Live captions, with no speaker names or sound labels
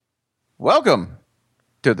Welcome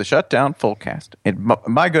to the Shutdown Fullcast. And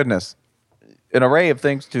my goodness, an array of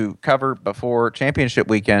things to cover before championship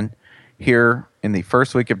weekend here in the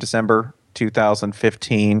first week of December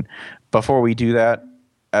 2015. Before we do that,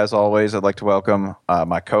 as always, I'd like to welcome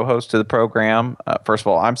my co-host to the program. First of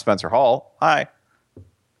all, I'm Spencer Hall. Hi.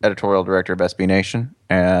 Editorial Director of SB Nation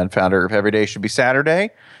and founder of Every Day Should Be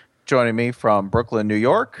Saturday. Joining me from Brooklyn, New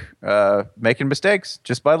York, making mistakes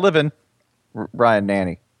just by living, Ryan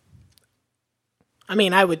Nanny. I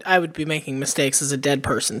mean, I would be making mistakes as a dead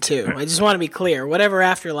person, too. I just want to be clear. Whatever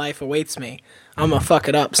afterlife awaits me, I'm going to fuck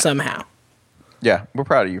it up somehow. Yeah, we're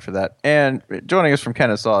proud of you for that. And joining us from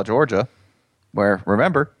Kennesaw, Georgia, where,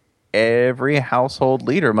 remember, every household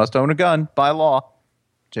leader must own a gun by law,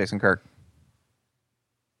 Jason Kirk.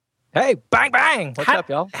 Hey, bang, bang. What's up,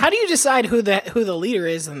 y'all? How do you decide who the leader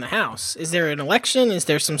is in the house? Is there an election? Is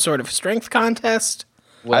there some sort of strength contest?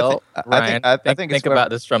 Well, Ryan, I think about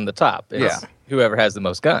this from the top. It's whoever has the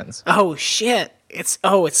most guns. Oh, shit. It's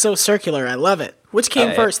so circular. I love it. Which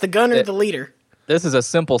came first, the gun or the leader? This is a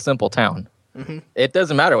simple town. Mm-hmm. It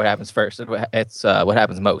doesn't matter what happens first. It's what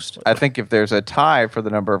happens most. I think if there's a tie for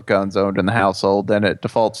the number of guns owned in the household, then it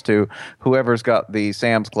defaults to whoever's got the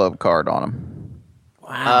Sam's Club card on them.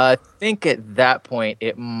 Wow. I think at that point,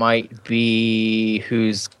 it might be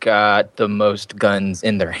who's got the most guns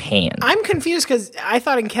in their hand. I'm confused because I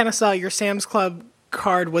thought in Kennesaw your Sam's Club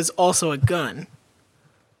card was also a gun.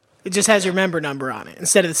 It just has your member number on it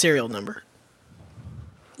instead of the serial number.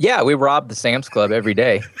 Yeah, we rob the Sam's Club every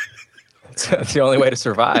day. It's the only way to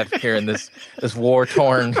survive here in this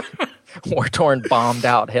war-torn,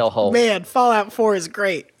 bombed-out hellhole. Man, Fallout 4 is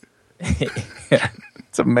great.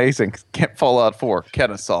 It's amazing. Can't Fallout 4,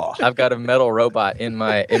 Kennesaw. I've got a metal robot in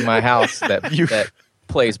my house that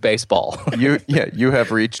plays baseball. You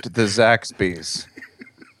have reached the Zaxby's.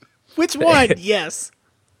 Which one? Yes.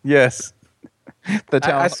 Yes.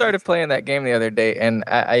 I started playing that game the other day, and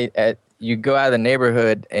you go out of the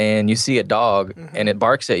neighborhood and you see a dog, and it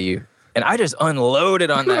barks at you, and I just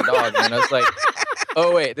unloaded on that dog, and I was like,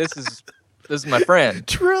 "Oh wait, this is my friend."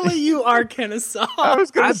 Truly, you are Kennesaw.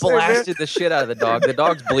 I blasted the shit out of the dog. The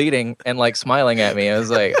dog's bleeding and like smiling at me. I was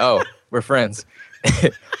like, "Oh, we're friends."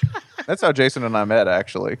 That's how Jason and I met,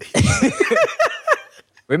 actually.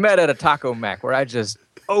 We met at a Taco Mac where I just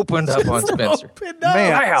opened up on Spencer.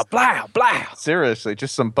 Man, blah. Seriously,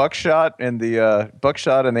 just some buckshot in the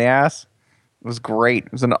ass. It was great.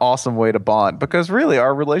 It was an awesome way to bond because really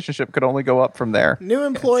our relationship could only go up from there. New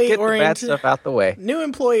employee Get the bad stuff out the way. New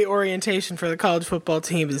employee orientation for the college football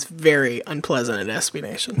team is very unpleasant at SB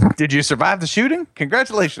Nation. Did you survive the shooting?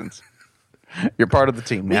 Congratulations. You're part of the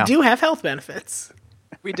team now. We do have health benefits.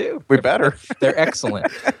 We do. We better. They're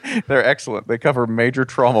excellent. They're excellent. They cover major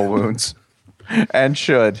trauma wounds and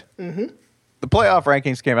should. Mm-hmm. The playoff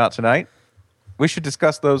rankings came out tonight. We should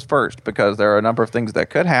discuss those first because there are a number of things that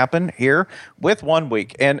could happen here with 1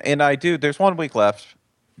 week. And there's 1 week left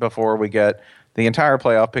before we get the entire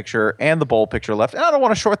playoff picture and the bowl picture left. And I don't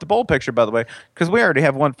want to short the bowl picture, by the way, because we already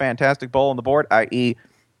have one fantastic bowl on the board, i.e.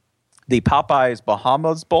 the Popeyes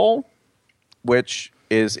Bahamas Bowl, which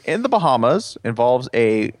is in the Bahamas, involves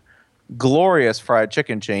a glorious fried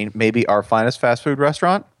chicken chain, maybe our finest fast food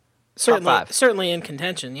restaurant. Certainly in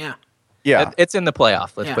contention, yeah. Yeah. It's in the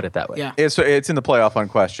playoff. Let's put it that way. Yeah. It's in the playoff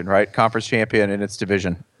unquestioned, right? Conference champion in its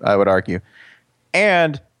division, I would argue.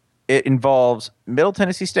 And it involves Middle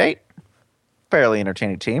Tennessee State, fairly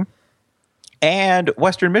entertaining team, and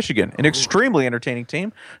Western Michigan, an extremely entertaining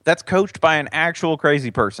team that's coached by an actual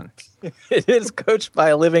crazy person. It is coached by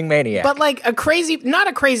a living maniac. But like not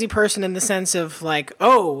a crazy person in the sense of like,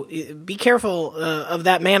 oh, be careful of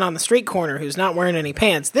that man on the street corner who's not wearing any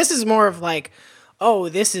pants. This is more of like, oh,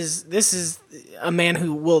 this is a man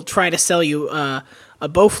who will try to sell you a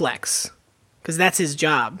Bowflex because that's his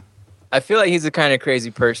job. I feel like he's the kind of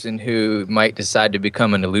crazy person who might decide to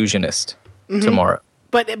become an illusionist tomorrow.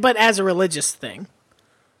 But as a religious thing.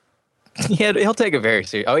 Yeah, he'll take it very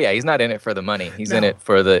serious. Oh yeah, he's not in it for the money. He's in it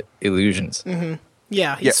for the illusions. Mm-hmm.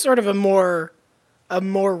 Yeah, he's sort of a more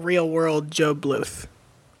real world Joe Bluth.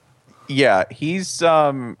 Yeah, he's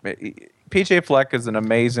PJ Fleck is an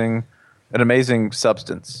amazing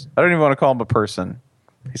substance. I don't even want to call him a person.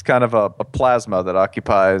 He's kind of a plasma that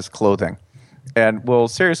occupies clothing, and will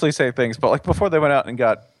seriously say things. But like before they went out and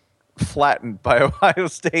got flattened by Ohio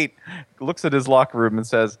State, looks at his locker room and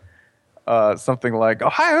says something like,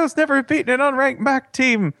 "Ohio's never beaten an unranked MAC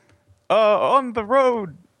team on the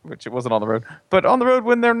road," which it wasn't on the road, but on the road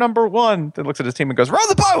when they're number one. Then looks at his team and goes, "Row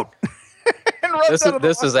the boat!" and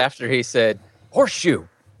this is after he said, "Horseshoe,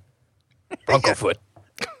 Bronco foot,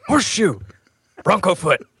 horseshoe, Bronco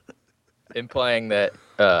foot," implying that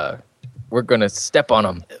we're gonna step on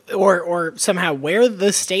them, or somehow wear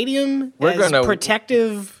the stadium as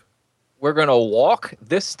protective. We're gonna walk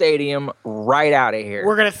this stadium right out of here.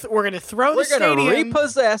 We're gonna throw the stadium. We're gonna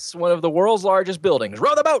repossess one of the world's largest buildings.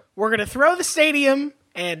 Row the boat. We're gonna throw the stadium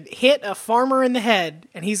and hit a farmer in the head,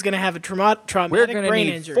 and he's gonna have a traumatic brain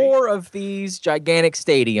injury. 4 of these gigantic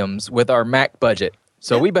stadiums with our Mac budget.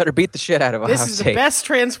 So we better beat the shit out of Ohio State. This is the best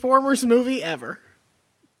Transformers movie ever.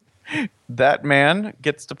 That man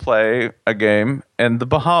gets to play a game in the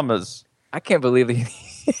Bahamas. I can't believe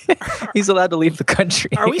he's allowed to leave the country.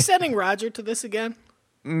 Are we sending Roger to this again?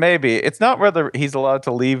 Maybe. It's not whether he's allowed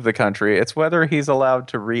to leave the country. It's whether he's allowed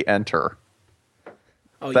to re-enter.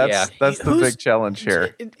 Oh, That's the big challenge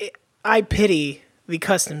here. I pity the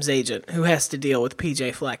customs agent who has to deal with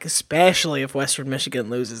PJ Fleck, especially if Western Michigan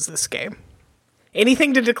loses this game.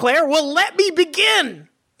 Anything to declare? Well, let me begin.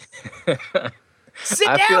 Sit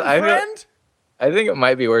down, friend. I think it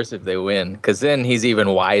might be worse if they win, because then he's even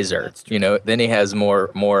wiser. You know, then he has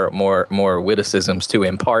more witticisms to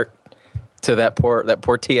impart to that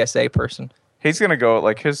poor TSA person. He's gonna go,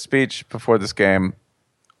 like, his speech before this game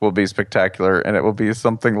will be spectacular, and it will be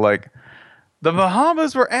something like, "The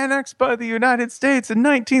Bahamas were annexed by the United States in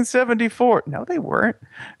 1974. No, they weren't.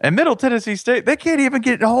 And Middle Tennessee State, they can't even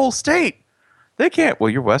get a whole state. They can't. Well,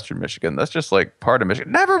 you're Western Michigan. That's just like part of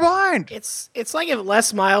Michigan. Never mind." It's like if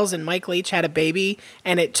Les Miles and Mike Leach had a baby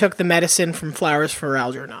and it took the medicine from Flowers for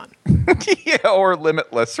Algernon. Yeah, or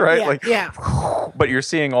Limitless, right? Yeah. But you're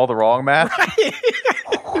seeing all the wrong math. Right.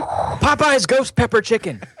 Popeye's ghost pepper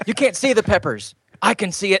chicken. You can't see the peppers. I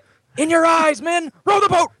can see it. In your eyes, men. Row the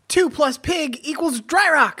boat. 2 plus pig equals dry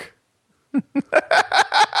rock.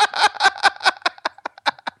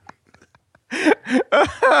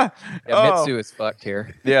 Mitsu is fucked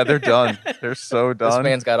here. Yeah, they're done. They're so done. This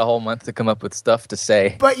man's got a whole month to come up with stuff to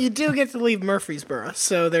say. But you do get to leave Murfreesboro,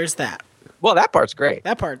 so there's that. Well, that part's great.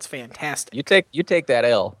 That part's fantastic. You take that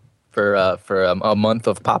L for a month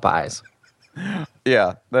of Popeyes.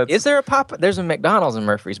 Yeah. Is there a There's a McDonald's in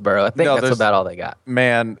Murfreesboro. I think that's about all they got.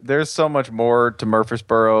 Man, there's so much more to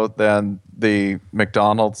Murfreesboro than the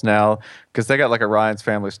McDonald's now, because they got like a Ryan's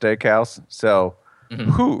Family Steakhouse. So,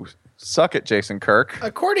 suck it, Jason Kirk.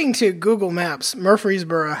 According to Google Maps,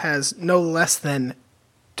 Murfreesboro has no less than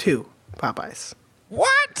 2 Popeyes.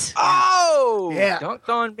 What? Oh! Yeah. Dunked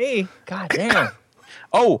on me. God damn.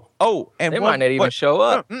 And they might not even show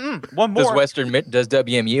up. One more. Does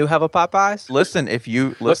WMU have a Popeyes? Listen, if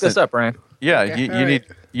you look this up, Ryan. Yeah, okay.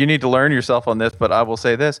 You need to learn yourself on this, but I will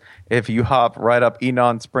say this: if you hop right up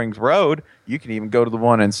Enon Springs Road, you can even go to the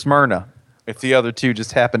one in Smyrna. If the other 2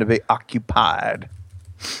 just happen to be occupied.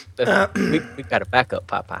 We got a backup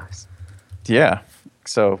Popeyes. Yeah.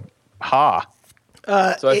 So, I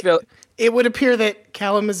feel it would appear that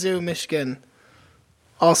Kalamazoo, Michigan,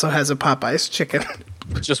 also has a Popeyes chicken.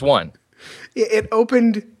 Just one. It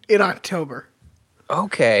opened in October.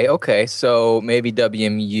 Okay. So maybe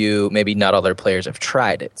WMU, maybe not all their players have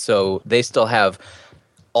tried it. So they still have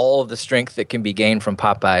all of the strength that can be gained from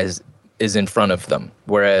Popeyes is in front of them.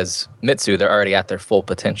 Whereas Mitsu, they're already at their full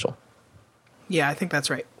potential. Yeah, I think that's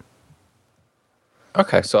right.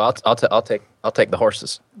 Okay, so I'll take the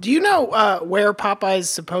horses. Do you know where Popeyes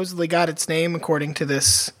supposedly got its name, according to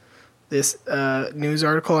this news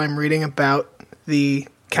article I'm reading about the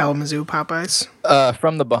Kalamazoo Popeyes?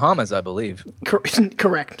 From the Bahamas, I believe.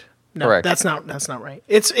 Correct. No, correct. That's not right.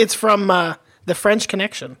 It's from the French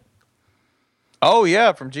Connection. Oh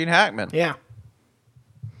yeah, from Gene Hackman. Yeah.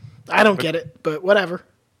 I don't get it, but whatever.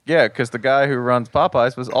 Yeah, because the guy who runs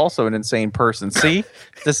Popeyes was also an insane person. See,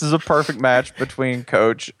 this is a perfect match between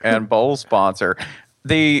coach and bowl sponsor.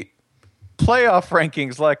 The playoff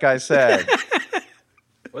rankings, like I said.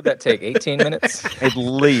 Would that take 18 minutes? At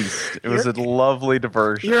least. It was a lovely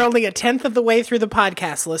diversion. You're only a 10th of the way through the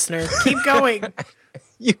podcast, listener. Keep going.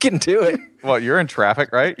 You can do it. Well, you're in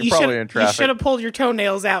traffic, right? You're probably in traffic. You should have pulled your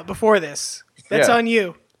toenails out before this. That's on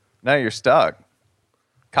you. Now you're stuck.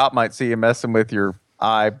 Cop might see you messing with your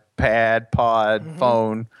iPad, pod,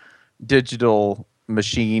 phone, digital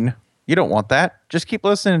machine. You don't want that. Just keep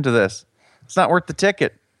listening to this. It's not worth the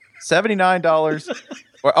ticket. $79.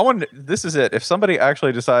 Well, this is it. If somebody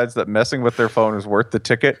actually decides that messing with their phone is worth the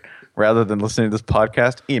ticket rather than listening to this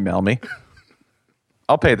podcast, email me.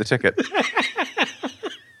 I'll pay the ticket.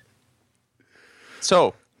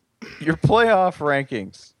 So, your playoff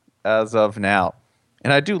rankings as of now.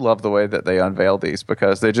 And I do love the way that they unveil these,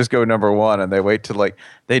 because they just go number 1 and they wait to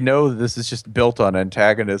they know this is just built on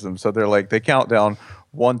antagonism. So they count down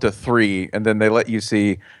 1 to 3, and then they let you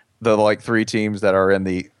see the 3 teams that are in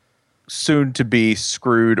the soon to be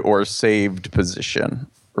screwed or saved position,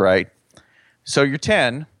 right? So your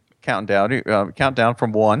 10 countdown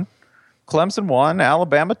from 1. Clemson 1,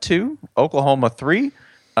 Alabama 2, Oklahoma 3,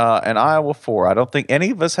 and Iowa 4. I don't think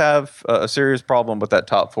any of us have a serious problem with that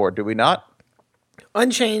top 4. Do we not?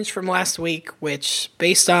 Unchanged from last week, which,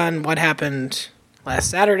 based on what happened last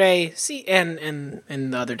Saturday, and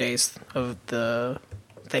the other days of the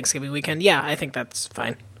Thanksgiving weekend, yeah, I think that's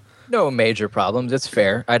fine. No major problems. It's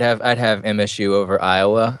fair. I'd have MSU over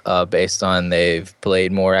Iowa based on they've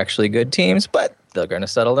played more actually good teams, but they're going to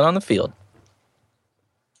settle it on the field.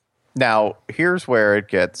 Now, here's where it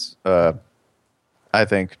gets, I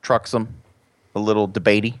think, trucksome, a little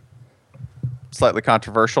debatey, slightly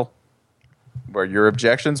controversial, where your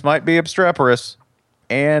objections might be obstreperous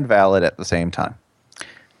and valid at the same time.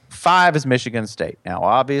 5 is Michigan State. Now,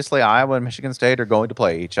 obviously, Iowa and Michigan State are going to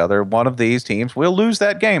play each other. One of these teams will lose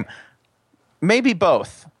that game. Maybe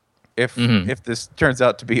both, if this turns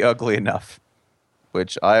out to be ugly enough,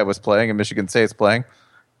 which Iowa's playing and Michigan State's playing.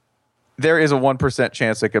 There is a 1%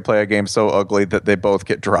 chance they could play a game so ugly that they both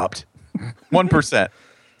get dropped. 1%.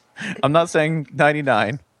 I'm not saying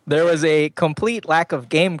 99. There was a complete lack of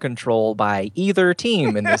game control by either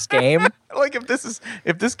team in this game. Like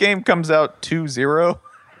if this game comes out 2-0,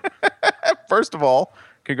 first of all,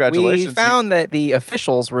 congratulations. We found that the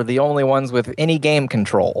officials were the only ones with any game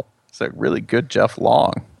control. It's like really good Jeff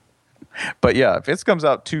Long. But yeah, if it comes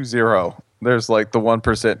out 2-0, there's like the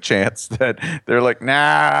 1% chance that they're like,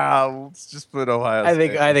 nah, let's just put Ohio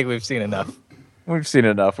State. I think we've seen enough. We've seen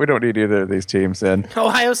enough. We don't need either of these teams in.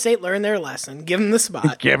 Ohio State learned their lesson. Give them the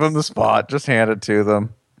spot. Give them the spot. Just hand it to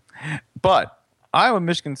them. But Iowa,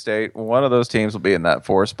 Michigan State, one of those teams will be in that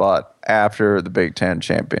 4 spot after the Big Ten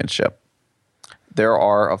championship. There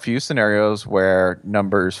are a few scenarios where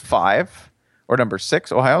numbers 5 or number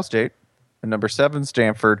 6, Ohio State, and number 7,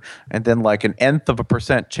 Stanford, and then like an nth of a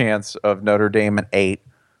percent chance of Notre Dame and 8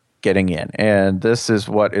 getting in. And this is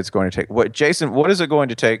what it's going to take. Jason, what is it going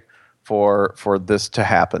to take for this to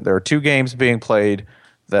happen? There are 2 games being played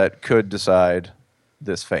that could decide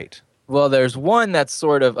this fate. Well, there's one that's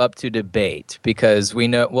sort of up to debate because we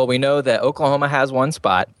know that Oklahoma has 1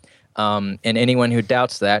 spot. And anyone who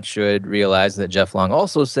doubts that should realize that Jeff Long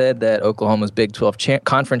also said that Oklahoma's Big 12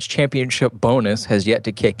 conference championship bonus has yet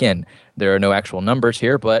to kick in. There are no actual numbers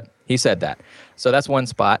here, but he said that. So that's 1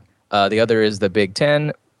 spot. The other is the Big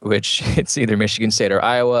 10, which it's either Michigan State or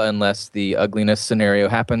Iowa unless the ugliness scenario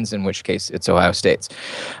happens, in which case it's Ohio State's.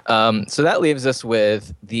 So that leaves us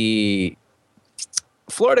with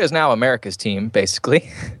Florida is now America's team, basically.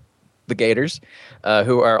 The Gators,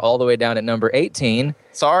 who are all the way down at number 18.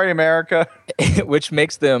 Sorry, America. Which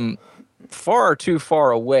makes them far too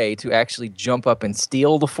far away to actually jump up and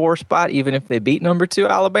steal the 4 spot, even if they beat number 2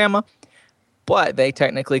 Alabama. But they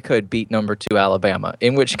technically could beat number 2 Alabama,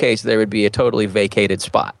 in which case there would be a totally vacated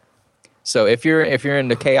spot. So if you're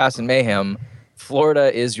into chaos and mayhem,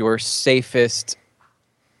 Florida is your safest.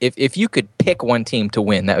 If you could pick one team to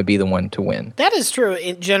win, that would be the one to win. That is true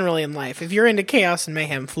generally in life. If you're into chaos and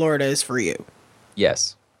mayhem, Florida is for you.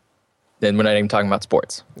 Yes. Then we're not even talking about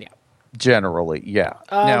sports. Yeah. Generally, yeah.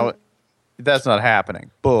 Now, that's not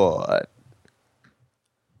happening, but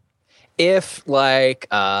if, like,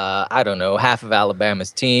 I don't know, half of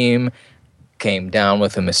Alabama's team came down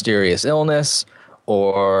with a mysterious illness,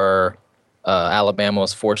 or Alabama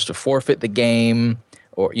was forced to forfeit the game,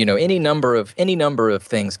 or any number of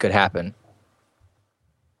things could happen.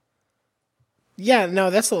 Yeah, no,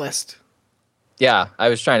 that's the list. Yeah, I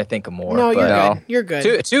was trying to think of more. No, but you're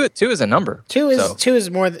good. Two is a number. Two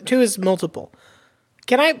is multiple.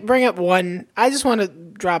 Can I bring up one? I just want to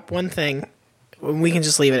drop one thing. We can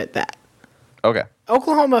just leave it at that. Okay.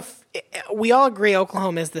 Oklahoma. We all agree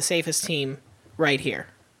Oklahoma is the safest team right here,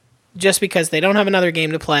 just because they don't have another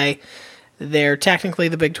game to play. They're technically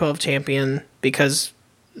the Big 12 champion because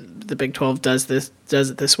the Big 12 does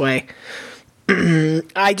it this way.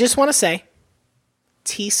 I just want to say,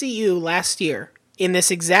 TCU last year, in this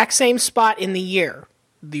exact same spot in the year,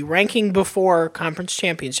 the ranking before conference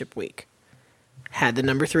championship week, had the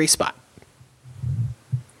number 3 spot.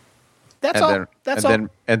 That's all.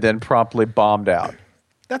 And then promptly bombed out.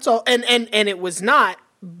 That's all. And it was not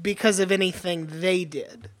because of anything they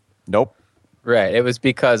did. Nope. Right. It was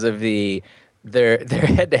because of their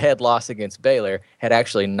head-to-head loss against Baylor had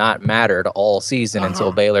actually not mattered all season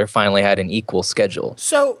until Baylor finally had an equal schedule.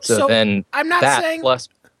 So then I'm not that saying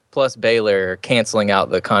plus Baylor canceling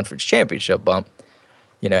out the conference championship bump,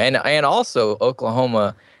 and also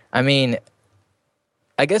Oklahoma. I mean,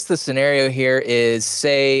 I guess the scenario here is,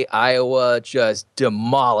 say Iowa just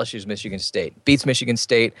demolishes Michigan State, beats Michigan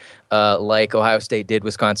State like Ohio State did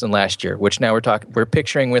Wisconsin last year, which now we're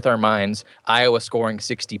picturing with our minds Iowa scoring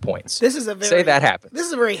 60 points. Say that happens. This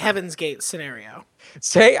is a very Heaven's Gate scenario.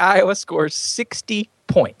 Say Iowa scores 60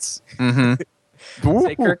 points.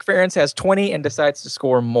 Say Kirk Ferentz has 20 and decides to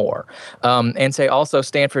score more. And say also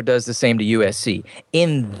Stanford does the same to USC.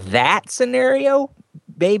 In that scenario,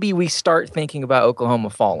 maybe we start thinking about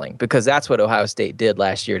Oklahoma falling, because that's what Ohio State did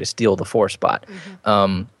last year to steal the 4 spot.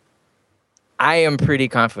 I am pretty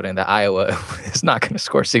confident that Iowa is not going to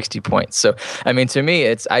score 60 points. So, I mean, to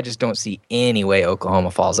me, I just don't see any way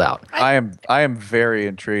Oklahoma falls out. I am very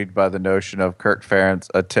intrigued by the notion of Kirk Ferentz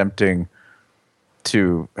attempting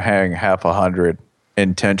to hang half 100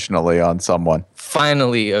 intentionally on someone.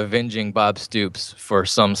 Finally avenging Bob Stoops for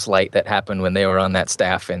some slight that happened when they were on that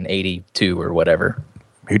staff in '82 or whatever.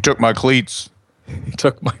 He took my cleats. He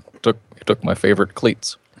took my favorite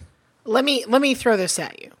cleats. Let me throw this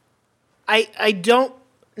at you. I don't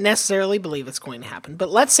necessarily believe it's going to happen, but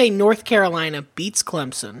let's say North Carolina beats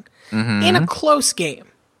Clemson in a close game.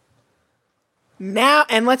 Now,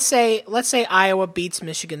 and let's say Iowa beats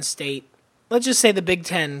Michigan State. Let's just say the Big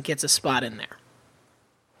Ten gets a spot in there.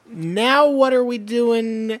 Now what are we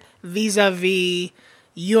doing vis-a-vis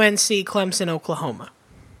UNC, Clemson, Oklahoma?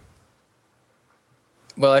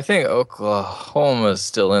 Well, I think Oklahoma's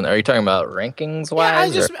still in. Are you talking about rankings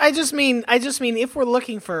wise? Yeah, I just mean if we're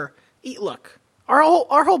looking for our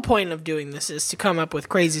whole point of doing this is to come up with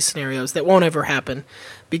crazy scenarios that won't ever happen,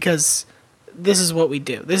 because this is what we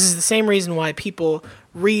do. This is the same reason why people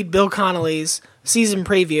read Bill Connolly's season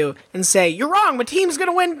preview and say, "You're wrong, my team's going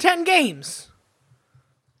to win 10 games."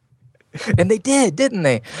 And they did, didn't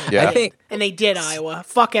they? Yeah. And they did, Iowa.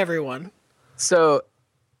 Fuck everyone. So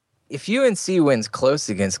if UNC wins close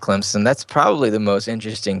against Clemson, that's probably the most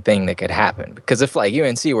interesting thing that could happen. Because if like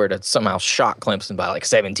UNC were to somehow shock Clemson by like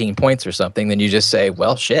 17 points or something, then you just say,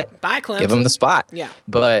 well, shit. Bye, Clemson. Give them the spot. Yeah.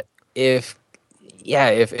 But if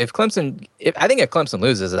Clemson, I think if Clemson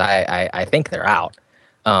loses, I think they're out.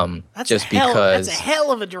 That's a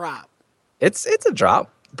hell of a drop. It's a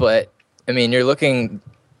drop, but I mean, you're looking.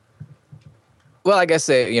 Well, I guess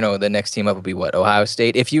the next team up would be what, Ohio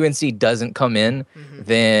State. If UNC doesn't come in,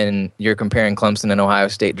 then you're comparing Clemson and Ohio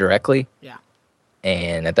State directly. Yeah.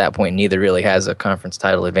 And at that point, neither really has a conference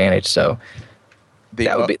title advantage. So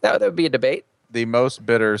that would be a debate. The most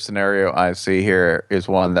bitter scenario I see here is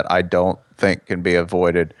one that I don't think can be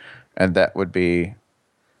avoided, and that would be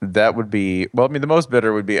well, I mean, the most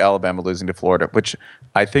bitter would be Alabama losing to Florida, which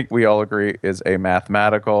I think we all agree is a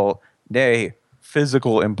mathematical, nay,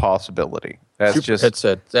 physical impossibility. That's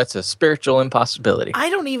a spiritual impossibility.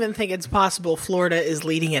 I don't even think it's possible Florida is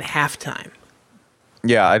leading at halftime.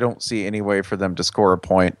 Yeah, I don't see any way for them to score a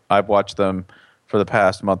point. I've watched them for the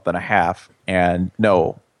past month and a half, and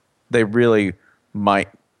no, they really might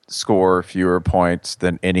score fewer points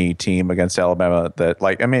than any team against Alabama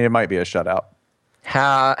it might be a shutout.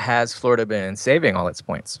 How has Florida been saving all its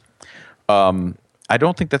points? I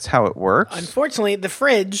don't think that's how it works. Unfortunately, the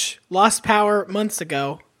fridge lost power months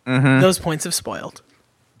ago. Those points have spoiled.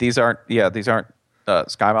 These aren't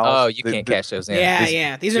Sky Miles. Oh, you can't cash those in.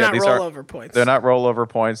 Yeah, These are not rollover points. They're not rollover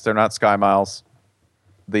points. They're not Sky Miles.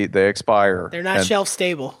 They expire. They're not shelf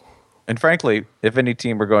stable. And frankly, if any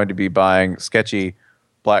team were going to be buying sketchy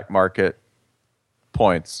black market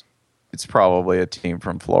points, it's probably a team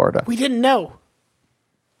from Florida. We didn't know.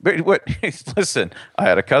 But what? Listen, I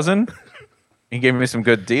had a cousin. He gave me some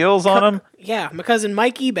good deals on them. Yeah, my cousin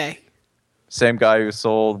Mike eBay. Same guy who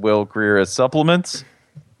sold Will Greer as supplements.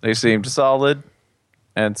 They seemed solid.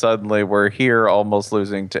 And suddenly we're here almost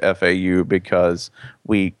losing to FAU because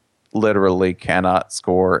we literally cannot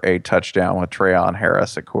score a touchdown with Trayon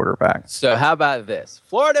Harris at quarterback. So how about this?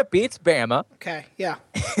 Florida beats Bama. Okay, yeah.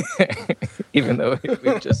 Even though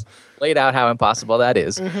we've just laid out how impossible that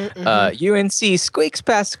is. UNC squeaks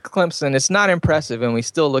past Clemson. It's not impressive, and we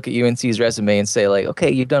still look at UNC's resume and say, like, okay,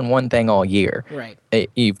 you've done one thing all year. Right.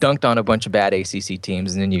 You've dunked on a bunch of bad ACC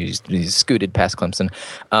teams, and then you scooted past Clemson.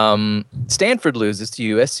 Stanford loses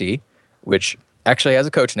to USC, which actually has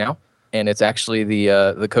a coach now. And it's actually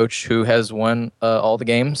the coach who has won all the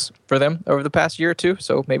games for them over the past year or two.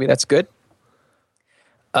 So maybe that's good.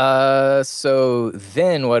 So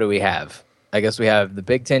then what do we have? I guess we have the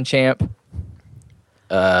Big Ten champ.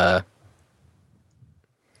 I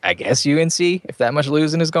guess UNC, if that much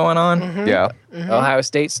losing is going on. Yeah. Ohio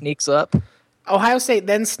State sneaks up. Ohio State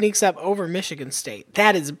then sneaks up over Michigan State.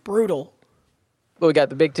 That is brutal. Well, we got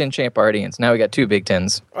the Big Ten champ already, and so now we got 2 Big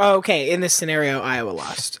Tens. Oh, okay, in this scenario, Iowa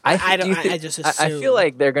lost. I just assume. I feel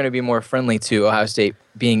like they're going to be more friendly to Ohio State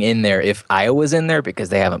being in there if Iowa's in there because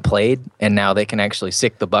they haven't played, and now they can actually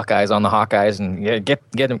sick the Buckeyes on the Hawkeyes and get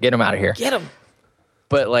them out of here. Get them.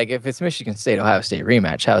 But like, if it's Michigan State Ohio State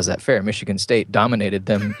rematch, how is that fair? Michigan State dominated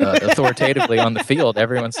them authoritatively on the field.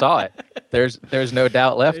 Everyone saw it. There's no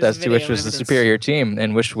doubt left as to which was the superior team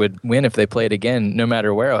and which would win if they played again, no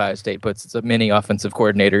matter where Ohio State puts its many offensive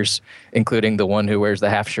coordinators, including the one who wears the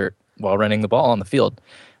half shirt while running the ball on the field.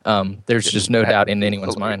 There's just no doubt in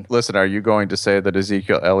anyone's mind. Listen, are you going to say that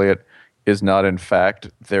Ezekiel Elliott is not, in fact,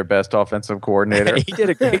 their best offensive coordinator? He did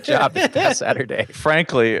a great job this past Saturday.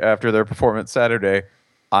 Frankly, after their performance Saturday,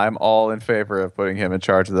 I'm all in favor of putting him in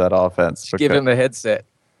charge of that offense. Give him the headset.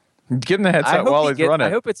 Give him the headset while he's running. I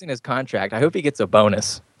hope it's in his contract. I hope he gets a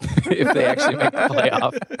bonus if they actually make the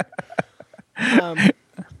playoff.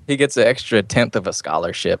 He gets an extra 10th of a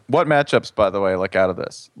scholarship. What matchups, by the way, out of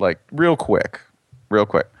this? Real quick.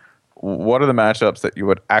 What are the matchups that you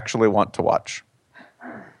would actually want to watch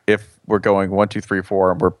if we're going 1, 2, 3,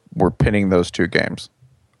 4, and we're pinning those 2 games?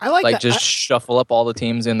 I like that. Just shuffle up all the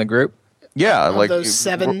teams in the group. Yeah, those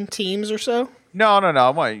 7 teams or so.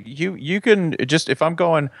 No. You can just, if I'm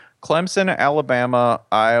going Clemson, Alabama,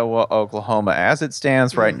 Iowa, Oklahoma, as it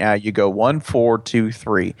stands right now, you go 1, 4, 2,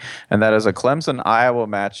 3, and that is a Clemson Iowa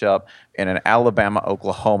matchup and an Alabama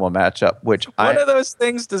Oklahoma matchup. Which one of those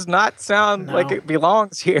things does not sound like it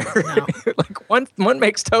belongs here. No. one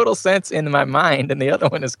makes total sense in my mind, and the other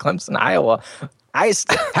one is Clemson Iowa. Why is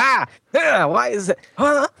it?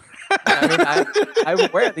 Huh? I mean, I'm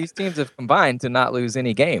aware these teams have combined to not lose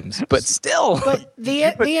any games, but still. But the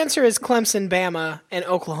answer is Clemson, Bama, and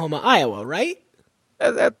Oklahoma, Iowa, right?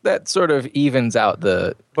 That sort of evens out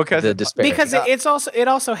the disparity. Because it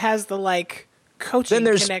also has the coaching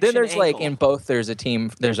connection. Then there's angle. in both there's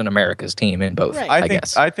an America's team in both. Right.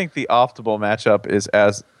 I think the optimal matchup is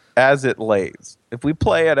as it lays. If we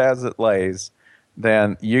play it as it lays,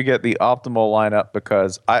 then you get the optimal lineup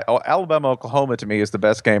because Alabama-Oklahoma to me is the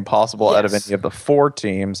best game possible out of any of the 4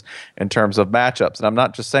 teams in terms of matchups. And I'm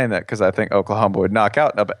not just saying that because I think Oklahoma would knock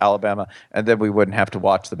out Alabama and then we wouldn't have to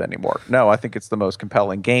watch them anymore. No, I think it's the most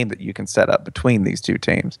compelling game that you can set up between these 2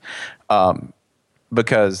 teams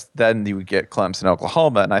because then you would get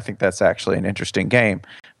Clemson-Oklahoma, and I think that's actually an interesting game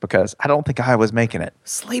because I don't think Iowa's making it.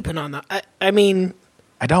 Sleeping on that. I mean...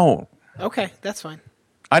 I don't. Okay, that's fine.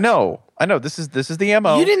 I know. This is the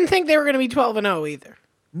MO. You didn't think they were going to be 12-0 either.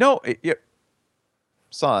 No,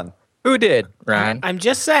 son. Who did, Ryan? I'm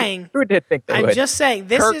just saying. Who did think they would? I'm just saying.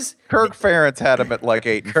 Kirk Ferentz had him at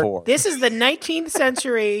 8-4. This is the 19th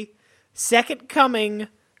century second coming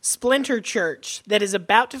splinter church that is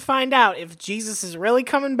about to find out if Jesus is really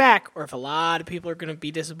coming back or if a lot of people are going to be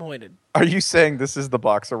disappointed. Are you saying this is the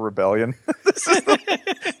Boxer Rebellion?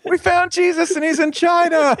 We found Jesus and he's in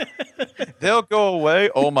China. They'll go away.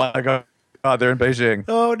 Oh my God, they're in Beijing.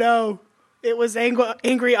 Oh no. It was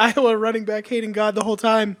angry Iowa running back hating God the whole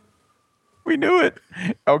time. We knew it.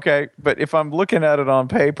 Okay, but if I'm looking at it on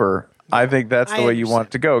paper, I think that's the way you want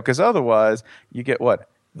it to go because otherwise you get what?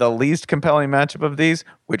 The least compelling matchup of these,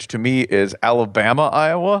 which to me is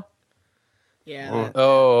Alabama-Iowa. Yeah.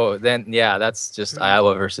 That's just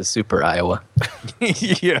Iowa versus Super Iowa.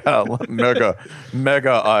 Yeah, mega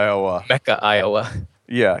Iowa. Mecca Iowa.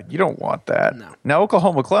 Yeah, you don't want that. No. Now,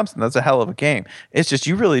 Oklahoma-Clemson, that's a hell of a game. It's just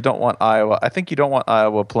you really don't want Iowa. I think you don't want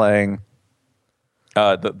Iowa playing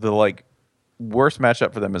the worst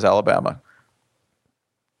matchup for them is Alabama.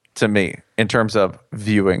 To me, in terms of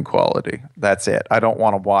viewing quality. That's it. I don't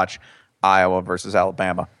want to watch Iowa versus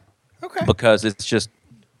Alabama. Okay. Because it's just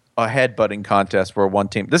a headbutting contest where one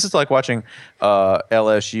team. This is like watching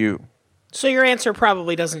LSU. So your answer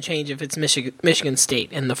probably doesn't change if it's Michigan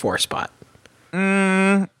State in the 4 spot.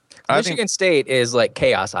 Michigan State is like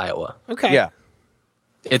Chaos Iowa. Okay. Yeah.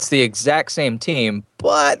 It's the exact same team,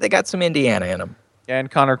 but they got some Indiana in them.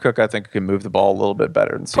 And Connor Cook, I think, can move the ball a little bit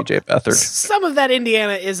better than C.J. Beathard. Some of that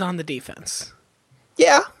Indiana is on the defense.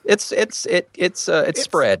 Yeah, it's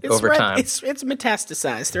spread over time. It's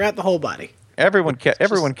metastasized throughout the whole body. Everyone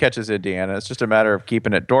catches Indiana. It's just a matter of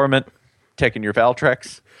keeping it dormant, taking your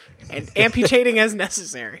Valtrex, and amputating as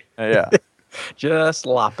necessary. Yeah, just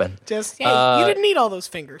lopping. You didn't need all those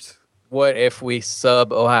fingers. What if we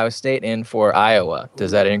sub Ohio State in for Iowa?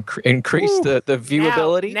 Does that increase the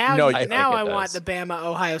viewability? Now I want the Bama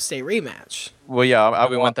Ohio State rematch. Well, yeah,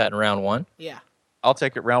 we want that in round 1. Yeah, I'll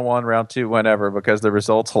take it round 1, round 2, whenever because the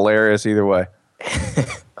result's hilarious either way.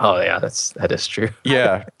 Oh yeah, that is true.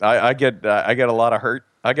 Yeah, I get a lot of hurt.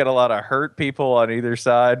 I get a lot of hurt people on either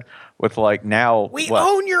side with now we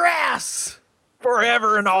own your ass.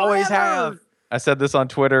 forever and always have. I said this on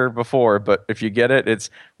Twitter before, but if you get it, it's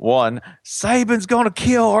 1, Saban's going to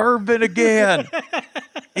kill Urban again.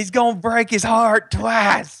 He's going to break his heart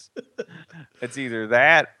twice. It's either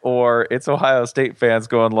that or it's Ohio State fans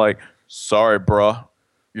going like, sorry, bruh,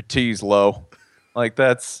 your T's low. Like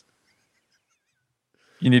that's,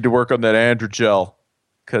 you need to work on that androgel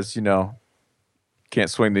because, can't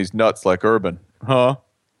swing these nuts like Urban. Huh?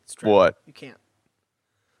 What? You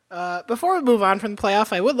can't. Before we move on from the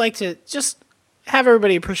playoff, I would like to just have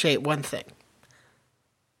everybody appreciate one thing.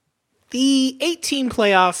 The 8-team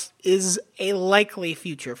playoff is a likely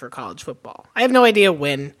future for college football. I have no idea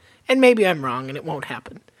when, and maybe I'm wrong and it won't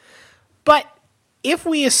happen. But if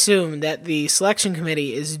we assume that the selection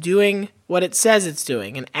committee is doing what it says it's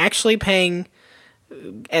doing and actually paying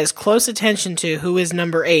as close attention to who is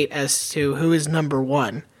number 8 as to who is number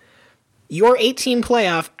 1, your 8-team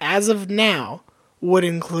playoff as of now would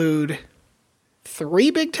include 3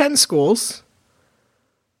 Big Ten schools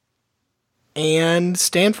and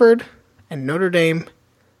Stanford and Notre Dame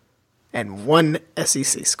and 1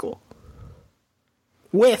 SEC school,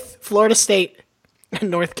 with Florida State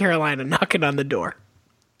and North Carolina knocking on the door.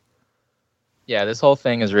 Yeah, this whole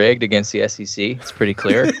thing is rigged against the SEC. It's pretty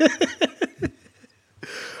clear.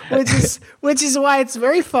 Which is why it's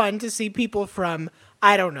very fun to see people from,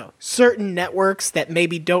 I don't know, certain networks that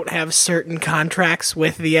maybe don't have certain contracts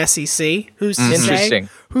with the SEC. Who's to say?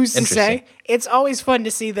 Who's to say? It's always fun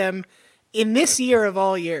to see them in this year of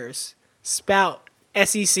all years spout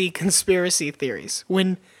SEC conspiracy theories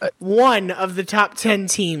when one of the top 10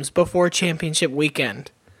 teams before championship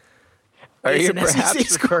weekend. Are you perhaps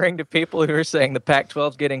referring to people who are saying the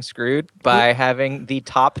Pac-12 is getting screwed by having the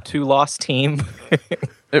top 2-loss team?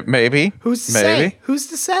 Maybe. Who's to say? Who's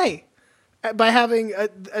to say? By having a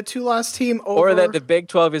 2-loss team over... Or that the Big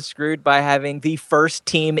 12 is screwed by having the first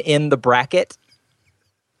team in the bracket?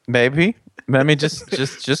 Maybe.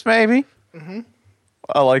 Just maybe. Mm-hmm.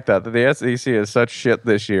 I like that the SEC is such shit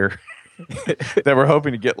this year that we're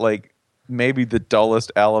hoping to get like maybe the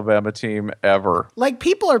dullest Alabama team ever. Like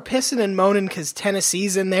people are pissing and moaning because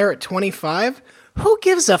Tennessee's in there at 25. Who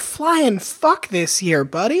gives a flying fuck this year,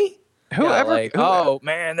 buddy?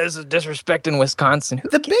 Man, this is disrespecting Wisconsin.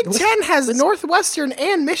 The Big Ten has Northwestern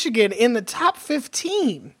and Michigan in the top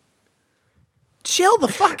 15. Chill the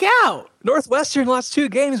fuck out. Northwestern lost 2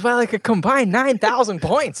 games by like a combined 9,000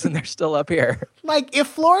 points, and they're still up here. Like, if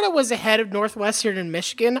Florida was ahead of Northwestern and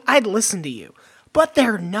Michigan, I'd listen to you. But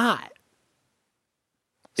they're not.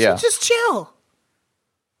 So just chill.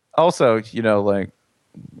 Also,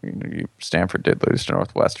 Stanford did lose to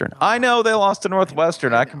Northwestern. I know they lost to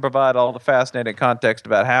Northwestern. I can provide all the fascinating context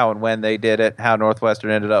about how and when they did it, how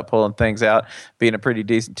Northwestern ended up pulling things out, being a pretty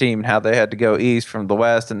decent team, and how they had to go east from the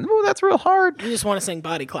west. And, that's real hard. You just want to sing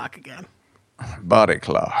Body Clock again. Body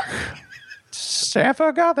Clock.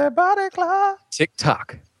 Stanford got their body clock.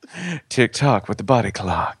 Tick-tock. Tick-tock with the body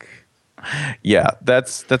clock. Yeah,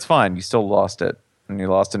 that's fine. You still lost it. And you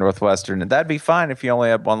lost to Northwestern. And that'd be fine if you only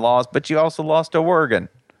had 1 loss, but you also lost to Oregon.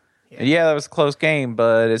 Yeah, that was a close game,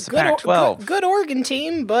 but it's the Pac-12. Good Oregon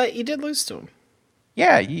team, but you did lose to them.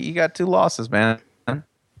 Yeah, you got 2 losses, man.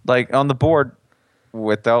 Like, on the board,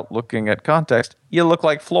 without looking at context, you look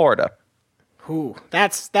like Florida. Ooh,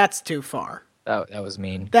 that's too far. That was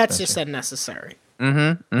mean. That's just unnecessary.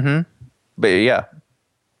 Mm-hmm. But yeah,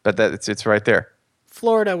 but it's right there.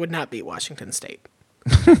 Florida would not beat Washington State.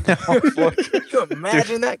 Can you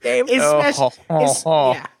imagine that game? Yeah,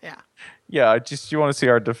 you want to see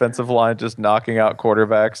our defensive line just knocking out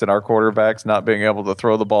quarterbacks and our quarterbacks not being able to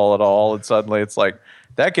throw the ball at all. And suddenly it's like,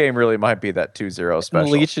 that game really might be that 2-0 special.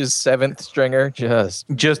 Leach's 7th stringer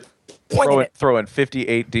just throwing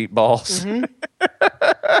 58 deep balls. Mm-hmm.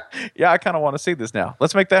 Yeah, I kind of want to see this now.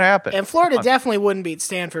 Let's make that happen. And Florida definitely wouldn't beat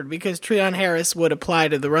Stanford because Treon Harris would apply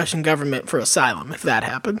to the Russian government for asylum if that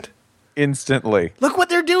happened. Instantly. Look what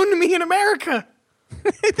they're doing to me in America.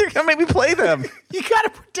 They're going to make me play them. You got to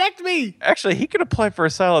protect me. Actually, he could apply for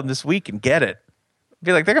asylum this week and get it.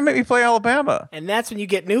 Be like, they're going to make me play Alabama. And that's when you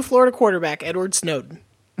get new Florida quarterback, Edward Snowden.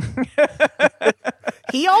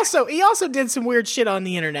 He also did some weird shit on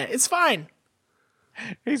the internet. It's fine.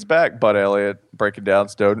 He's back, Bud Elliott, breaking down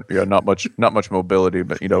Snowden. Yeah, not much mobility,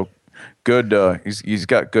 but good. He's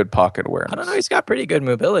got good pocket awareness. I don't know. He's got pretty good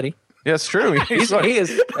mobility. Yeah, it's true. That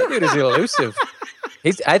dude is elusive.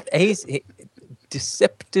 He's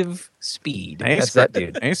deceptive speed. That's that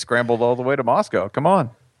dude. He scrambled all the way to Moscow. Come on.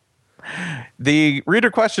 The reader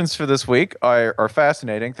questions for this week are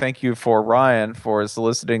fascinating. Thank you for Ryan for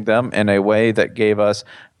soliciting them in a way that gave us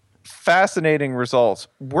fascinating results.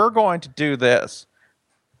 We're going to do this.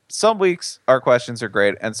 Some weeks our questions are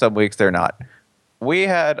great, and some weeks they're not. We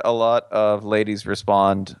had a lot of ladies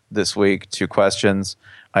respond this week to questions.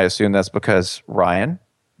 I assume that's because Ryan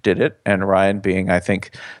did it, and Ryan being, I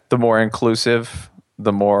think, the more inclusive,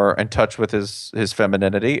 the more in touch with his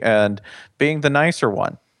femininity, and being the nicer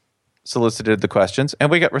one, solicited the questions, and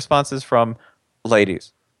we got responses from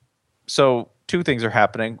ladies. So 2 things are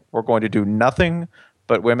happening. We're going to do nothing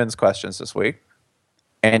but women's questions this week.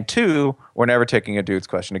 And 2, we're never taking a dude's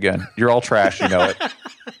question again. You're all trash, you know it.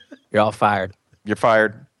 You're all fired. You're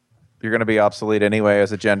fired. You're going to be obsolete anyway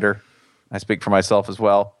as a gender. I speak for myself as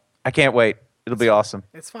well. I can't wait. It'll be awesome.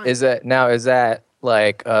 It's fine. Is that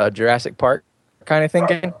like Jurassic Park kind of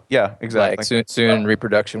thinking? Yeah, exactly. Like soon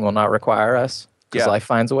reproduction will not require us because life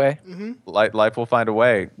finds a way? Mm-hmm. Life will find a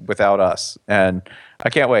way without us. And I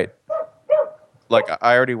can't wait. Like,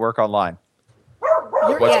 I already work online.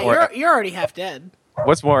 You're already half dead.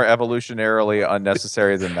 What's more evolutionarily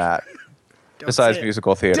unnecessary than that? Besides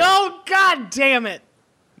musical theater. Don't, God damn it.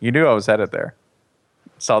 You knew I was headed there.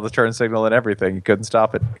 Saw the turn signal and everything. You couldn't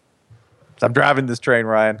stop it. I'm driving this train,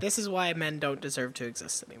 Ryan. This is why men don't deserve to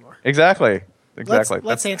exist anymore. Exactly.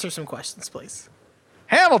 Let's answer some questions, please.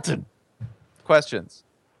 Hamilton! Questions.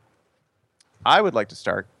 I would like to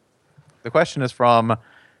start. The question is from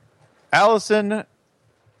Allison_DeJong.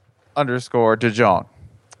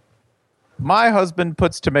 My husband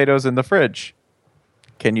puts tomatoes in the fridge.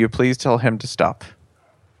 Can you please tell him to stop?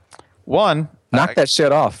 One. Knock that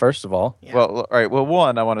shit off, first of all. Yeah. Well, all right. Well,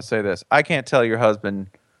 one, I want to say this. I can't tell your husband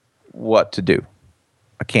what to do.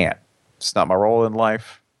 I can't. It's not my role in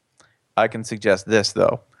life. I can suggest this,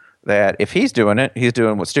 though, that if he's doing it, he's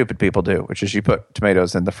doing what stupid people do, which is you put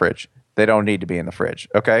tomatoes in the fridge. They don't need to be in the fridge,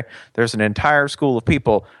 okay? There's an entire school of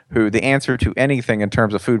people who the answer to anything in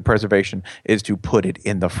terms of food preservation is to put it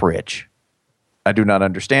in the fridge. I do not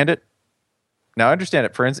understand it. Now, I understand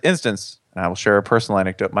it. For instance, and I will share a personal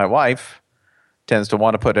anecdote. My wife tends to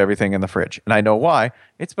want to put everything in the fridge. And I know why.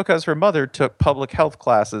 It's because her mother took public health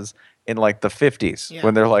classes in like the 50s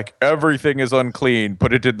when they're like, everything is unclean.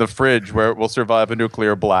 Put it in the fridge where it will survive a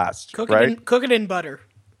nuclear blast. Cook right? it in butter.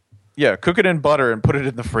 Yeah, cook it in butter and put it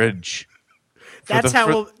in the fridge. That's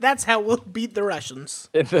how we'll beat the Russians.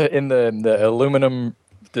 In the aluminum,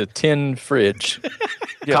 the tin fridge.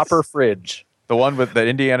 Yes. Copper fridge. The one with that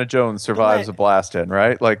Indiana Jones survives a blast in,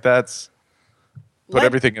 right? Like that's... Put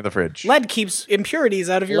everything in the fridge. Lead keeps impurities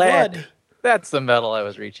out of your blood. That's the metal I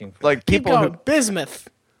was reaching for. Like people bismuth.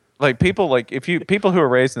 Like people who are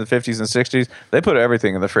raised in the 50s and 60s, they put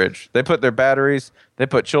everything in the fridge. They put their batteries, they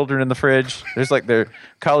put children in the fridge. There's like their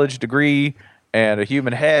college degree and a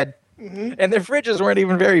human head. Mm-hmm. And their fridges weren't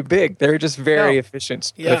even very big. They're just very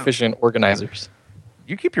efficient organizers.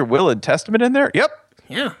 You keep your will and testament in there? Yep.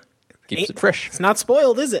 Yeah. Keeps it fresh. It's not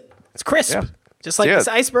spoiled, is it? It's crisp. Yeah. Just like this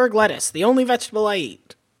iceberg lettuce, the only vegetable I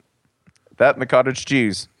eat. That and the cottage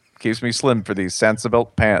cheese keeps me slim for these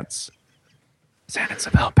Sansevelt pants.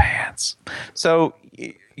 Sansevelt pants. So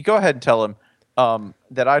you go ahead and tell him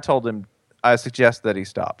that I told him I suggest that he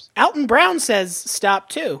stops. Alton Brown says stop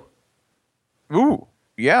too. Ooh,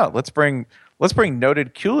 yeah. Let's bring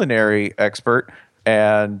noted culinary expert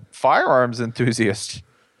and firearms enthusiast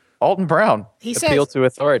Alton Brown. Appeal to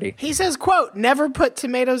authority. He says, quote, never put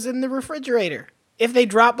tomatoes in the refrigerator. If they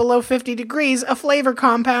drop below 50 degrees, a flavor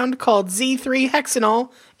compound called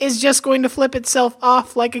Z3-hexanol is just going to flip itself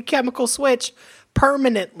off like a chemical switch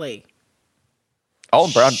permanently.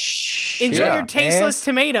 Alton Brown. Enjoy your tasteless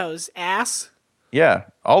tomatoes, ass. Yeah.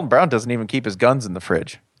 Alton Brown doesn't even keep his guns in the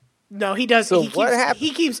fridge. No, he does. So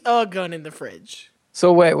he keeps a gun in the fridge.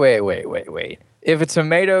 So wait. If a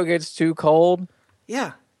tomato gets too cold...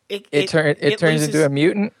 Yeah. It turns into a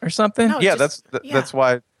mutant or something? No, yeah, that's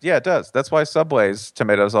why. Yeah, it does. That's why Subway's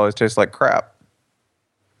tomatoes always taste like crap.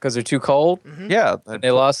 Because they're too cold? Mm-hmm. Yeah. And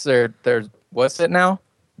they lost their what's it now?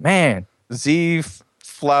 Man. Z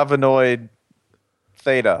flavonoid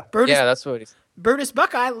theta. That's what he's... Brutus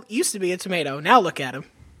Buckeye used to be a tomato. Now look at him.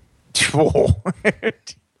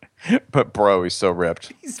 But bro, he's so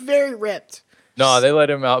ripped. He's very ripped. No, they let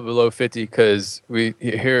him out below 50 because we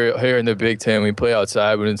here in the Big Ten we play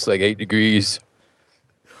outside when it's like 8 degrees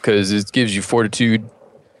because it gives you fortitude.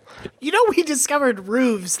 You know, we discovered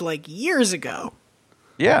roofs like years ago.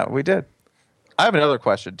 Yeah, we did. I have another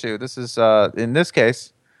question too. This is in this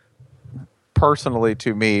case, personally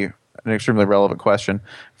to me, an extremely relevant question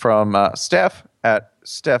from Steph at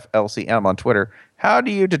StephLCM on Twitter. How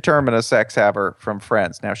do you determine a sex haver from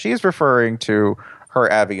friends? Now she's referring to her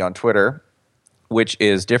Abby on Twitter, which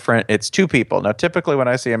is different. It's 2 people. Now, typically when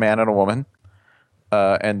I see a man and a woman,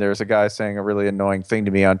 and there's a guy saying a really annoying thing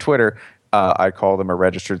to me on Twitter, I call them a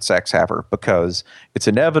registered sex haver because it's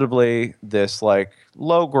inevitably this like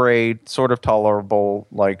low grade, sort of tolerable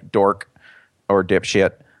like dork or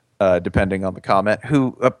dipshit, depending on the comment,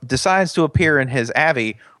 who decides to appear in his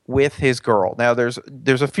Avy with his girl. Now, there's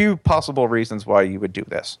a few possible reasons why you would do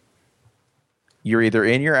this. You're either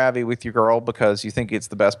in your Avy with your girl because you think it's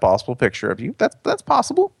the best possible picture of you. That's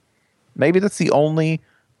possible. Maybe that's the only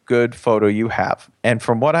good photo you have. And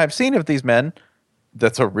from what I've seen of these men,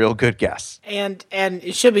 that's a real good guess. And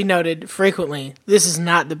it should be noted frequently, this is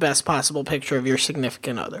not the best possible picture of your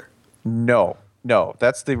significant other. No.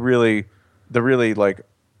 That's the really like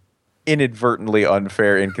inadvertently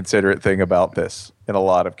unfair, inconsiderate thing about this in a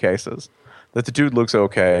lot of cases. That the dude looks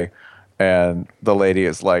okay and the lady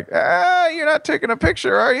is like, you're not taking a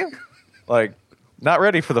picture, are you? Like, not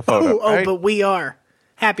ready for the photo. Right? But we are.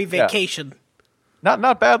 Happy vacation. Yeah.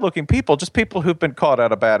 Not bad looking people, just people who've been caught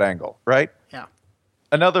at a bad angle, right? Yeah.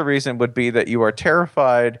 Another reason would be that you are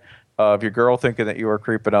terrified of your girl thinking that you are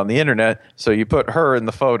creeping on the internet, so you put her in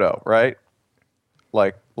the photo, right?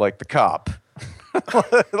 Like the cop.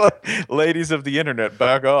 Ladies of the internet,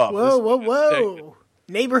 back off. Whoa.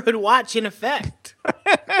 Neighborhood watch in effect.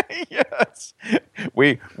 Yes.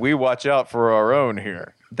 We watch out for our own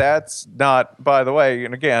here. That's not, by the way,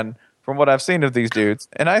 and again, from what I've seen of these dudes,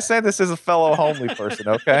 and I say this as a fellow homely person,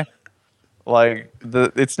 okay? Like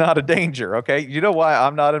it's not a danger, okay? You know why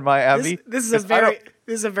I'm not in my Abbey? This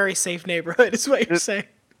is a very safe neighborhood, is what you're saying.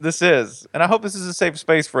 This is, and I hope this is a safe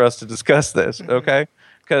space for us to discuss this, okay?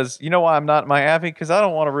 Because you know why I'm not in my Abbey? Because I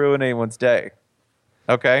don't want to ruin anyone's day.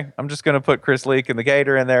 Okay, I'm just gonna put Chris Leak and the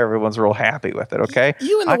Gator in there. Everyone's real happy with it. Okay,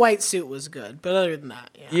 you in the white suit was good, but other than that,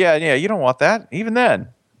 yeah, you don't want that. Even then,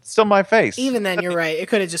 it's still my face. Even then, you're right. It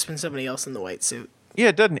could have just been somebody else in the white suit. Yeah,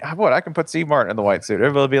 it doesn't. What? I can put Steve Martin in the white suit.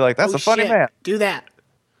 Everybody will be like, "That's a funny man." Do that.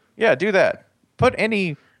 Yeah, do that. Put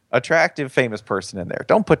any attractive, famous person in there.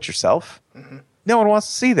 Don't put yourself. Mm-hmm. No one wants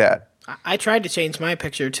to see that. I tried to change my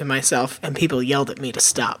picture to myself, and people yelled at me to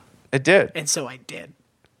stop. It did, and so I did.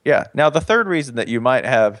 Yeah. Now, the third reason that you might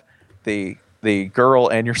have the girl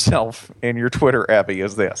and yourself in your Twitter Abbey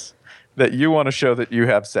is this, that you want to show that you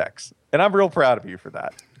have sex. And I'm real proud of you for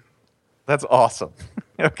that. That's awesome.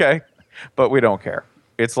 Okay? But we don't care.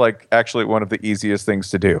 It's like actually one of the easiest things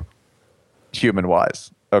to do, human-wise.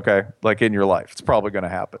 Okay? Like in your life. It's probably going to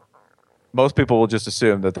happen. Most people will just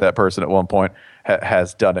assume that person at one point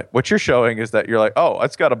has done it. What you're showing is that you're like, oh,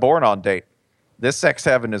 it's got a born-on date. This sex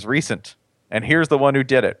heaven is recent. And here's the one who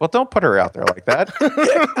did it. Well, don't put her out there like that.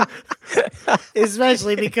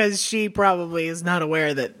 Especially because she probably is not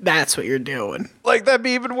aware that that's what you're doing. Like, that'd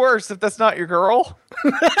be even worse if that's not your girl.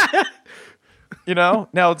 You know?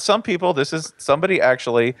 Now, some people, somebody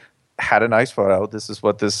actually had a nice photo. This is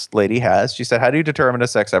what this lady has. She said, how do you determine a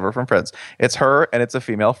sex haver from friends? It's her and it's a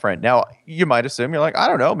female friend. Now, you might assume, you're like, I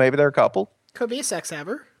don't know, maybe they're a couple. Could be a sex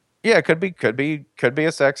haver. Yeah, it could be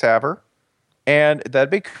a sex haver. And that'd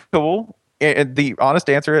be cool. And the honest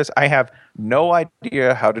answer is I have no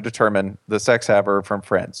idea how to determine the sex haver from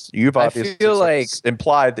friends. You've obviously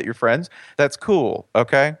implied that you're friends. That's cool,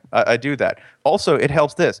 okay? I do that. Also, it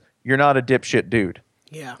helps this. You're not a dipshit dude.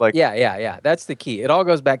 Yeah. Yeah. That's the key. It all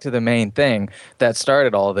goes back to the main thing that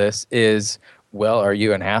started all this is, well, are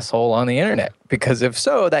you an asshole on the internet? Because if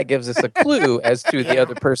so, that gives us a clue as to the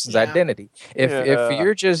other person's identity. If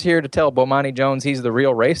you're just here to tell Bomani Jones he's the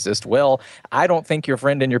real racist, well, I don't think your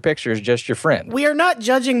friend in your picture is just your friend. We are not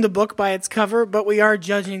judging the book by its cover, but we are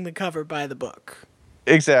judging the cover by the book.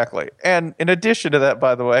 Exactly. And in addition to that,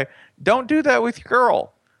 by the way, don't do that with your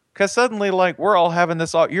girl. Because suddenly, like, we're all having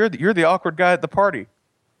this, you're the awkward guy at the party,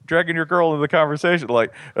 dragging your girl into the conversation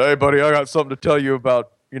like, hey, buddy, I got something to tell you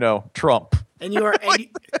about, Trump. And you are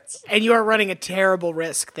and you are running a terrible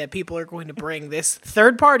risk that people are going to bring this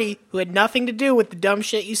third party who had nothing to do with the dumb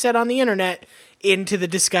shit you said on the internet into the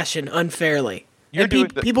discussion unfairly.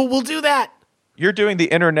 People will do that. You're doing the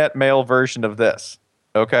internet mail version of this,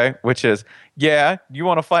 okay? Which is, yeah, you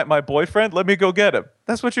want to fight my boyfriend? Let me go get him.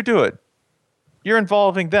 That's what you're doing. You're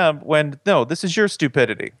involving them when, no, this is your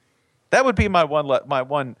stupidity. That would be my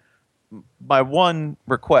one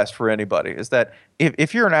request for anybody is that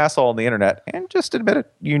if you're an asshole on the internet, and just admit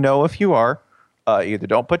it, if you are, either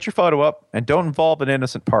don't put your photo up and don't involve an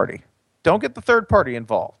innocent party. Don't get the third party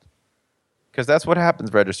involved. Because that's what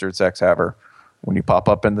happens, registered sex haver, when you pop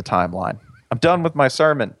up in the timeline. I'm done with my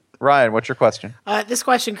sermon. Ryan, what's your question? This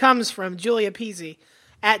question comes from Julia Peasy,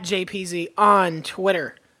 at JPeasy on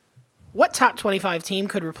Twitter. What top 25 team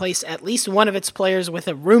could replace at least one of its players with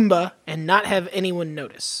a Roomba and not have anyone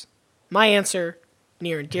notice? My answer,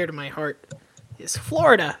 near and dear to my heart, is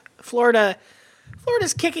Florida. Florida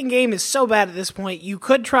Florida's kicking game is so bad at this point, you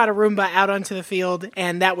could try to Roomba out onto the field,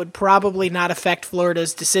 and that would probably not affect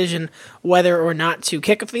Florida's decision whether or not to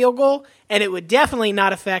kick a field goal, and it would definitely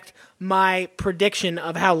not affect my prediction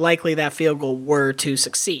of how likely that field goal were to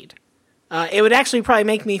succeed. It would actually probably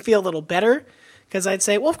make me feel a little better, because I'd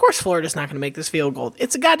say, well, of course Florida's not going to make this field goal.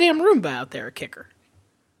 It's a goddamn Roomba out there, a kicker.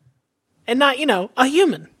 And not, a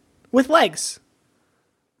human with legs.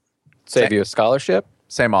 Save you a scholarship?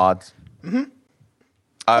 Same odds. Mm-hmm.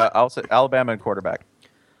 I'll say Alabama and quarterback.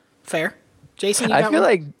 Fair. Jason, you I got feel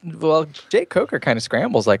one? like, Jake Coker kind of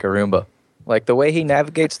scrambles like a Roomba. Like the way he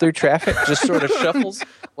navigates through traffic, just sort of shuffles.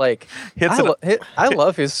 Like I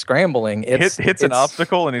love his scrambling. Hits an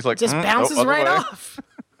obstacle and he's like, just bounces right off.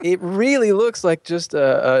 It really looks like just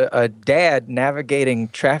a dad navigating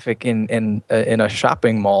traffic in a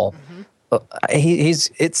shopping mall. Mm-hmm.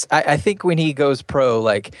 I think when he goes pro,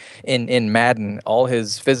 like in Madden, all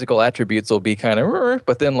his physical attributes will be kind of,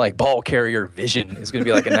 but then like ball carrier vision is going to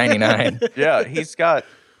be like a 99. Yeah, he's got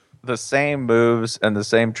the same moves and the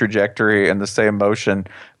same trajectory and the same motion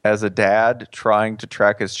as a dad trying to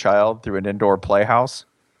track his child through an indoor playhouse.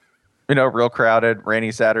 Real crowded,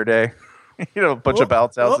 rainy Saturday. A bunch of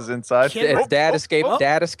bounce houses inside. Dad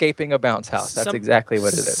escaping a bounce house. That's exactly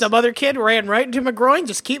what it is. Some other kid ran right into my groin.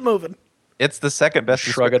 Just keep moving. It's the second best.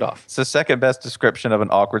 Shrug it off. It's the second best description of an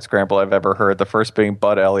awkward scramble I've ever heard. The first being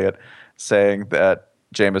Bud Elliott saying that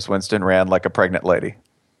Jameis Winston ran like a pregnant lady.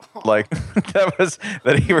 Like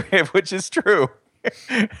that he ran, which is true.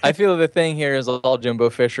 I feel the thing here is all Jimbo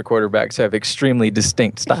Fisher quarterbacks have extremely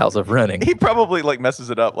distinct styles of running. He probably messes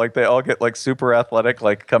it up. Like they all get super athletic,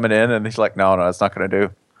 coming in, and he's like, no, that's not going to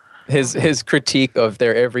do. His critique of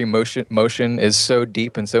their every motion is so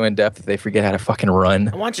deep and so in depth that they forget how to fucking run.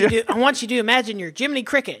 I want you to imagine you're Jiminy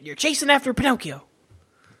Cricket. You're chasing after Pinocchio.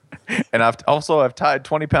 And I've tied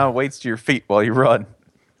 20-pound weights to your feet while you run.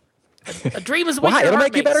 A dream is what why? It'll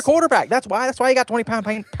make you a better makes. Quarterback. That's why you got 20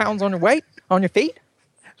 pounds on your weight on your feet.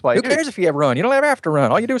 That's why. Who cares if you ever run? You don't ever have to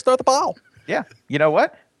run. All you do is throw the ball. Yeah. You know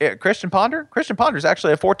what? Christian Ponder's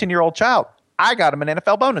actually a 14-year-old child. I got him an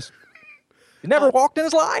NFL bonus. He never walked in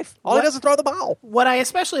his life. All he does is throw the ball. What I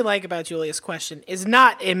especially like about Julia's question is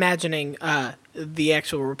not imagining the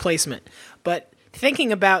actual replacement, but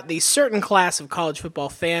thinking about the certain class of college football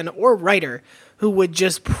fan or writer who would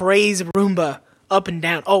just praise Roomba up and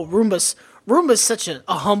down. Oh, Roomba's such a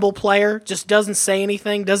humble player, just doesn't say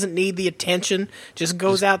anything, doesn't need the attention, just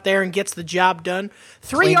goes out there and gets the job done.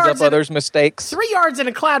 Cleans up others' mistakes. 3 yards in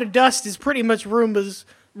a cloud of dust is pretty much Roomba's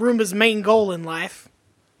main goal in life.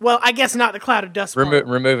 Well, I guess not the cloud of dust.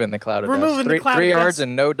 Removing the cloud of dust. 3 yards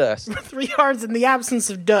and no dust. 3 yards in the absence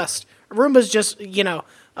of dust. Roomba's just,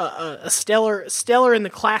 a stellar in the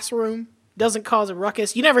classroom. Doesn't cause a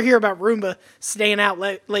ruckus. You never hear about Roomba staying out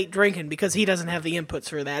late drinking because he doesn't have the inputs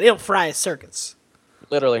for that. It'll fry his circuits.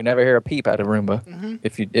 Literally, never hear a peep out of Roomba. Mm-hmm.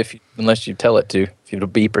 If you unless you tell it to, if you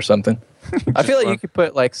beep or something. I feel like you could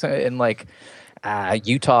put in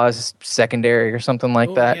Utah's secondary or something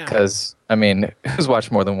like that. Because who's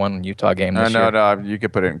watched more than one Utah game this year? No, you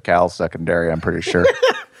could put it in Cal's secondary. I'm pretty sure.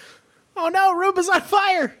 Oh no, Roomba's on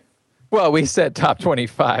fire. Well, we said top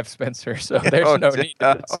 25, Spencer, so there's no need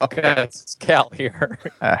to discuss Cal here.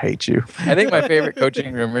 I hate you. I think my favorite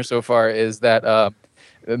coaching rumor so far is that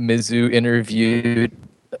Mizzou interviewed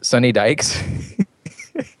Sonny Dykes.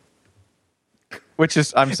 Which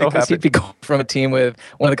is, I'm so happy. He'd be going from a team with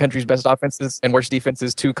one of the country's best offenses and worst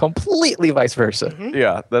defenses to completely vice versa. Mm-hmm.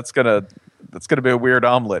 Yeah, that's gonna be a weird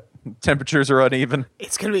omelet. Temperatures are uneven.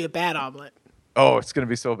 It's gonna be a bad omelet. Oh, it's going to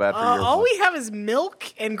be so bad for you. All we have is milk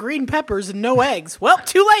and green peppers and no eggs. Well,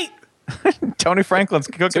 too late. Tony Franklin's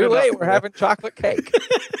cooking. Too late. We're having chocolate cake.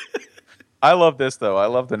 I love this, though. I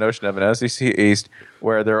love the notion of an SEC East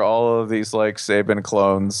where there are all of these Saban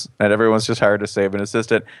clones, and everyone's just hired a Saban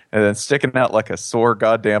assistant, and then sticking out like a sore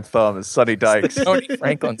goddamn thumb is Sonny Dykes. The Tony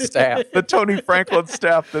Franklin staff. The Tony Franklin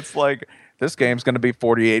staff that's like, this game's going to be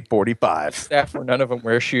 48-45. Staff where none of them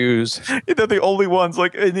wear shoes. They're the only ones,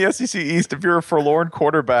 in the SEC East, if you're a forlorn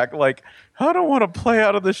quarterback, I don't want to play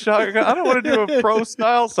out of the shotgun. I don't want to do a pro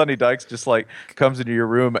style. Sonny Dykes just, comes into your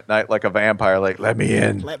room at night like a vampire, let me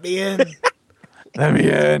in. Let me in. Let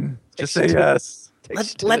me in. Just say yes.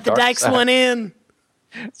 Let the Dykes one in.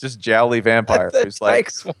 It's just jowly vampire who's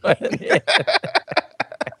Dykes one in.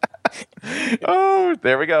 Oh,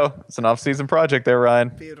 there we go. It's an off-season project there, Ryan.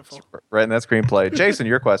 Beautiful. Right in that screenplay. Jason,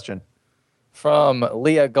 your question. From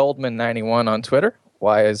Leah Goldman 91 on Twitter.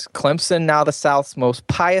 Why is Clemson now the South's most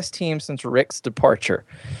pious team since Rick's departure?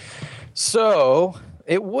 So,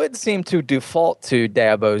 It would seem to default to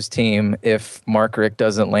Dabo's team if Mark Richt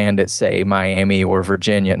doesn't land at, say, Miami or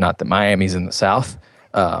Virginia. Not that Miami's in the South.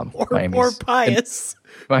 Or Pius.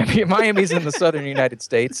 Miami's in the southern United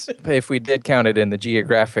States. If we did count it in the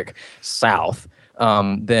geographic South,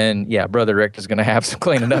 then, yeah, Brother Richt is going to have some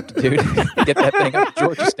cleaning up to do to get that thing up to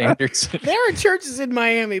Georgia standards. There are churches in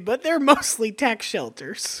Miami, but they're mostly tax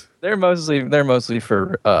shelters. They're mostly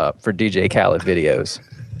for DJ Khaled videos.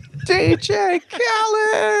 DJ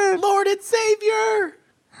Khaled, Lord and Savior.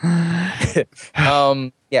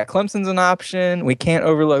 Yeah, Clemson's an option. We can't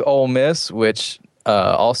overlook Ole Miss, which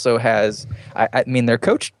also has. I mean, their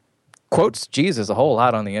coach quotes Jesus a whole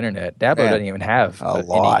lot on the internet. Dabo doesn't even have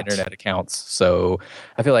any internet accounts, so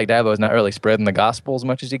I feel like Dabo is not really spreading the gospel as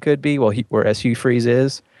much as he could be. Well, whereas Hugh Freeze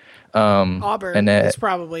is. Auburn is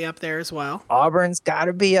probably up there as well. Auburn's got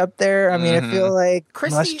to be up there. I mean, I feel like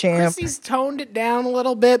Chrissy's toned it down a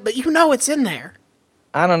little bit, but it's in there.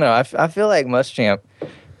 I don't know. I feel like Muschamp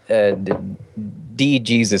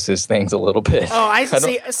de-Jesuses things a little bit. Oh, I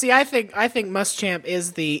see. I think Muschamp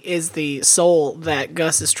is the soul that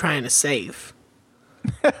Gus is trying to save.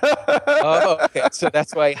 Oh, okay. So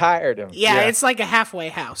that's why he hired him. Yeah, it's like a halfway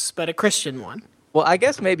house, but a Christian one. Well, I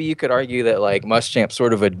guess maybe you could argue that like Muschamp's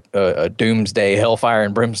sort of a doomsday hellfire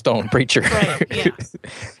and brimstone preacher. Right, yeah.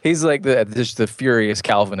 He's like just the furious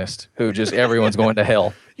Calvinist who just everyone's going to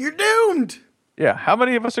hell. You're doomed. Yeah, how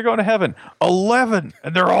many of us are going to heaven? 11,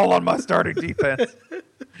 and they're all on my starting defense.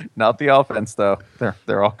 Not the offense, though.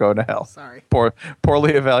 They're all going to hell. Sorry.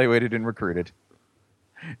 Poorly evaluated and recruited.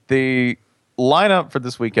 The lineup for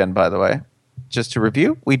this weekend, by the way, just to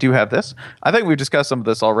review, we do have this. I think we've discussed some of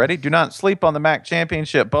this already. Do not sleep on the MAC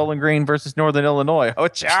championship. Bowling Green versus Northern Illinois. Oh,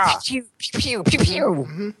 cha! Pew, pew, pew, pew.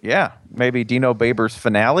 Mm-hmm. Yeah, maybe Dino Babers'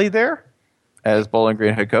 finale there as Bowling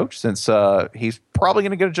Green head coach, since he's probably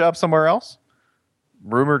going to get a job somewhere else.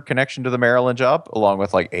 Rumored connection to the Maryland job, along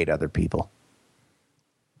with like 8 other people.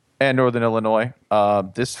 And Northern Illinois.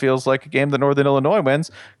 This feels like a game that Northern Illinois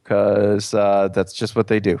wins because that's just what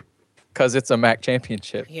they do. Because it's a MAC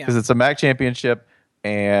championship. Because it's a MAC championship,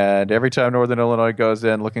 and every time Northern Illinois goes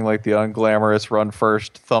in looking like the unglamorous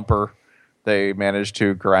run-first thumper, they manage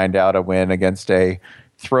to grind out a win against a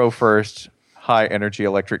throw-first, high-energy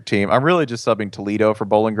electric team. I'm really just subbing Toledo for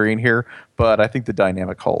Bowling Green here, but I think the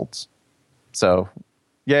dynamic holds. So,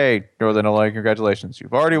 yay, Northern Illinois, congratulations.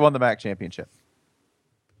 You've already won the MAC championship.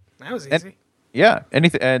 That was easy.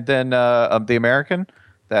 Anything, and then the American,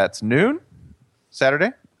 that's noon, Saturday.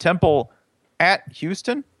 Temple at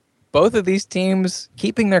Houston. Both of these teams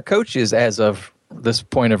keeping their coaches as of this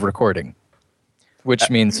point of recording, which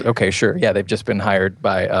means, okay, sure, yeah, they've just been hired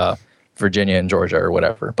by Virginia and Georgia or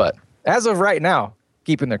whatever. But as of right now,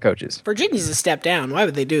 keeping their coaches. Virginia's a step down. Why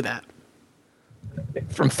would they do that?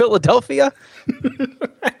 From Philadelphia?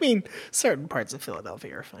 I mean, certain parts of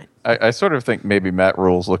Philadelphia are fine. I sort of think maybe Matt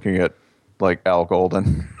Rule's looking at like Al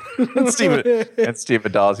Golden and Steve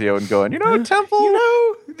Adazio and going, Temple.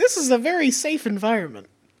 This is a very safe environment.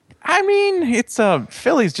 I mean, it's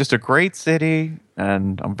Philly's just a great city,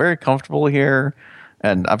 and I'm very comfortable here,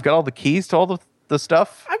 and I've got all the keys to all the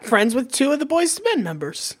stuff. I'm friends with 2 of the Boys to Men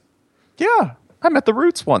members. Yeah, I met the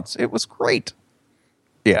Roots once. It was great.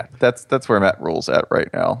 Yeah, that's where Matt Rule's at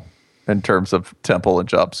right now in terms of Temple and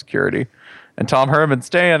job security. And Tom Herman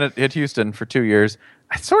staying at Houston for 2 years.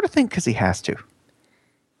 I sort of think because he has to.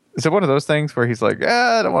 Is it one of those things where he's like,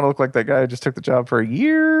 I don't want to look like that guy who just took the job for a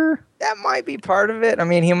year? That might be part of it. I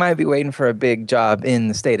mean, he might be waiting for a big job in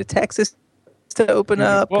the state of Texas to open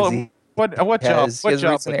up. Well, what job? What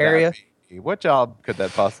job in the area? What job could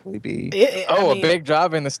that possibly be? A big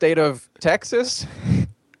job in the state of Texas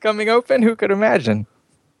coming open? Who could imagine?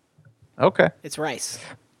 Okay. It's Rice.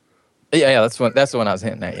 Yeah, that's the one I was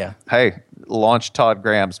hinting at, yeah. Hey, launch Todd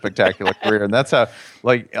Graham's spectacular career. And that's how,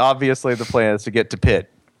 obviously the plan is to get to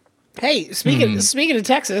Pitt. Hey, speaking of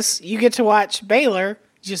Texas, you get to watch Baylor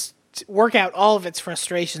just work out all of its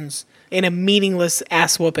frustrations in a meaningless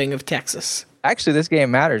ass whooping of Texas. Actually, this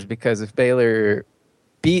game matters because if Baylor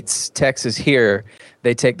beats Texas here,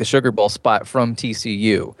 they take the Sugar Bowl spot from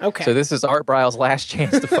TCU. Okay. So this is Art Briles' last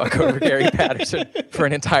chance to fuck over Gary Patterson for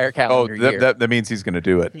an entire calendar year. That means he's going to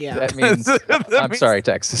do it. Yeah. That means I'm sorry,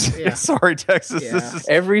 Texas. Yeah. Sorry, Texas. Yeah. This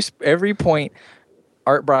is... Every point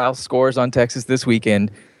Art Briles scores on Texas this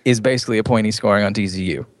weekend is basically a point he's scoring on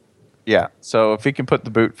TCU. Yeah. So if he can put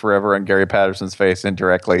the boot forever on Gary Patterson's face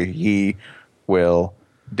indirectly, he will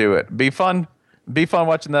do it. Be fun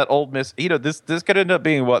watching that Ole Miss. This could end up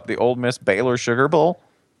being the Ole Miss Baylor Sugar Bowl.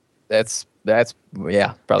 That's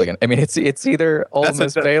probably gonna. I mean, it's either Ole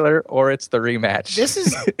Miss Baylor or it's the rematch.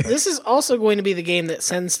 This is also going to be the game that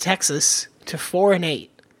sends Texas to 4-8.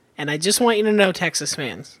 And I just want you to know, Texas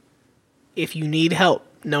fans, if you need help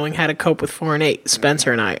knowing how to cope with 4-8,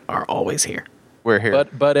 Spencer and I are always here. We're here.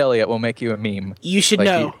 But Bud Elliott will make you a meme. You should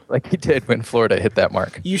know. Like he did when Florida hit that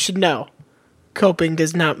mark. You should know. Coping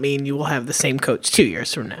does not mean you will have the same coach 2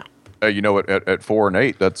 years from now. You know what? At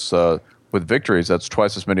 4-8, that's with victories. That's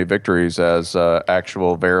twice as many victories as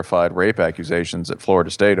actual verified rape accusations at Florida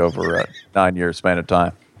State over a 9-year span of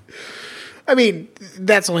time. I mean,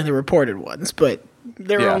 that's only the reported ones, but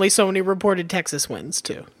there are only so many reported Texas wins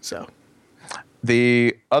too. So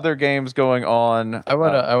the other games going on, I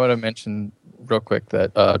want to mention real quick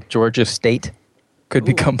that Georgia State could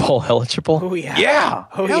become bowl eligible. Oh yeah, yeah,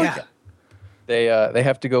 oh yeah. They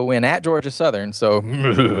have to go win at Georgia Southern. So,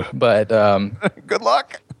 but good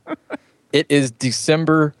luck. It is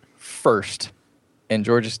December 1st, and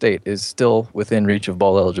Georgia State is still within reach of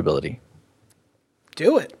bowl eligibility.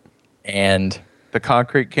 Do it. And the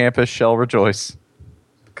concrete campus shall rejoice.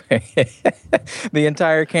 The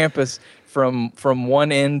entire campus from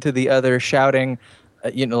one end to the other shouting,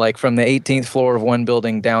 like from the 18th floor of one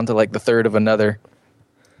building down to like the third of another.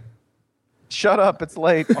 Shut up, it's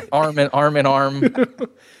late. Arm in arm.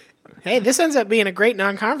 Hey, this ends up being a great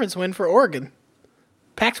non-conference win for Oregon.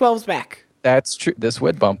 Pac-12's back. That's true. This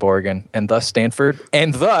would bump Oregon, and thus Stanford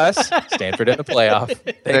in the playoff.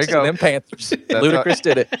 Thanks to them Panthers. Ludacris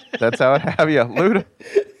did it. That's how it have you. Luda.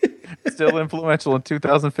 Still influential in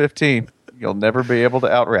 2015. You'll never be able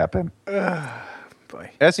to out-rap him. Boy.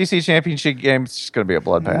 SEC championship game is just going to be a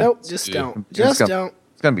bloodbath. Nope, just don't. Just don't.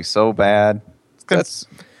 It's going to be so bad.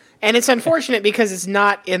 And it's unfortunate because it's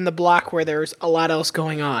not in the block where there's a lot else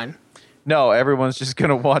going on. No, everyone's just going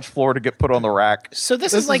to watch Florida get put on the rack. So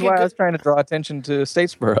this is like why I was trying to draw attention to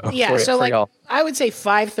Statesboro. Yeah, I would say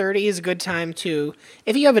 5:30 is a good time to,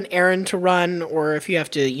 if you have an errand to run or if you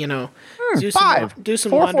have to, do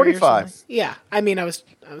some laundry or something. Yeah, I mean, I was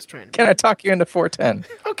trying to. Can I talk you into 4:10?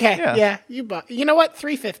 Okay, yeah, you know what,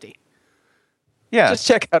 3:50. Yeah, just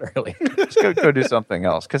check out early. Just go do something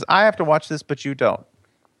else because I have to watch this, but you don't.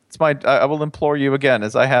 I will implore you again,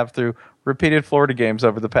 as I have through repeated Florida games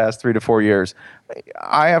over the past 3 to 4 years.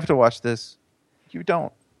 I have to watch this. You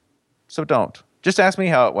don't. So don't. Just ask me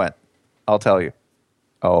how it went. I'll tell you.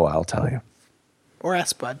 Oh, I'll tell you. Or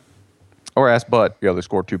ask Bud. Yeah, they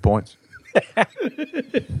scored 2 points.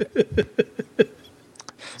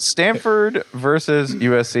 Stanford versus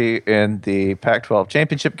USC in the Pac-12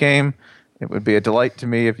 championship game. It would be a delight to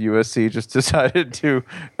me if USC just decided to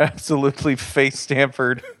absolutely face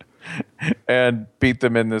Stanford and beat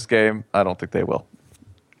them in this game. I don't think they will.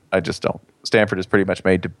 I just don't. Stanford is pretty much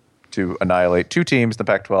made to annihilate 2 teams in the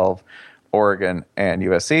Pac-12, Oregon and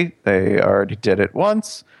USC. They already did it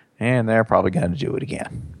once, and they're probably going to do it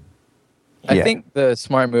again. I think the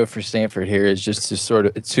smart move for Stanford here is just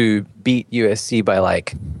to beat USC by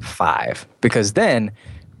like 5, because then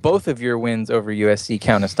both of your wins over USC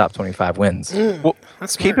count as top 25 wins. Well,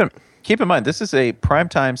 that's keep in mind, this is a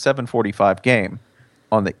primetime 7:45 game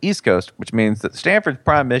on the East Coast, which means that Stanford's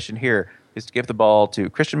prime mission here is to give the ball to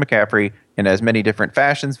Christian McCaffrey in as many different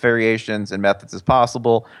fashions, variations, and methods as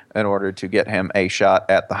possible in order to get him a shot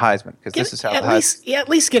at the Heisman. Because this is how at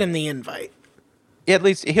least get him the invite. At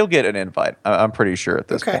least he'll get an invite. I'm pretty sure at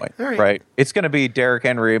this point. All right. It's going to be Derrick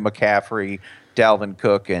Henry, McCaffrey, Dalvin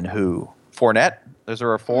Cook, and who? Fournette? Those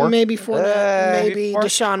are 4? Maybe Fournette. Maybe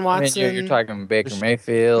Deshaun Watson. I mean, you're talking Baker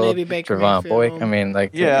Mayfield. Maybe Baker Trevon Mayfield. Boyk. I mean,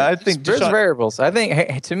 I think there's variables. I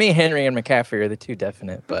think, to me, Henry and McCaffrey are the 2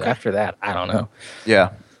 definite. But after that, I don't know.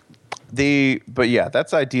 Yeah.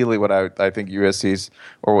 That's ideally what I think USC's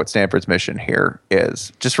or what Stanford's mission here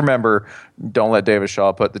is. Just remember, don't let Davis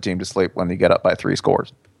Shaw put the team to sleep when you get up by 3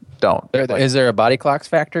 scores. Don't. Is there a body clocks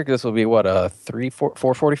factor? Because this will be, a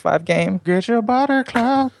 4:45 game? Get your body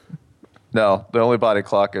clock. No, the only body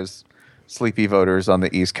clock is sleepy voters on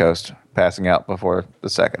the East Coast passing out before the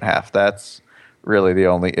second half. That's really the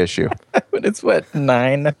only issue. But it's 9?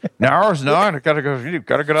 No, it's 9. You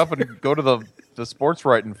gotta get up and go to the sports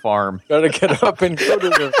writing farm. Gotta get up and go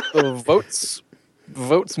to the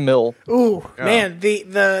votes mill. Ooh, yeah. Man,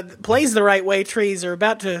 the plays the right way trees are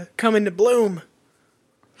about to come into bloom.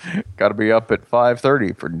 Got to be up at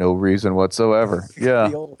 5:30 for no reason whatsoever. Yeah,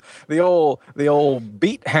 the old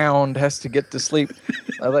beat hound has to get to sleep.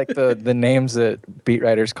 I like the names that beat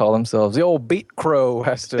writers call themselves. The old beat crow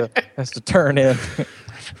has to turn in.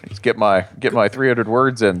 Just get my 300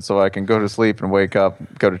 words in so I can go to sleep and wake up,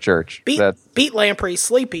 go to church. Beat Lamprey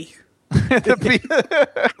sleepy.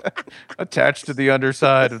 Attached to the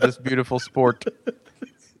underside of this beautiful sport.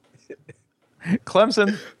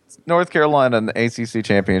 Clemson, North Carolina in the ACC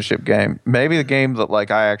championship game. Maybe the game that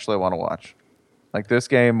I actually want to watch. Like this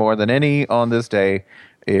game, more than any on this day,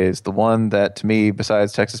 is the one that, to me,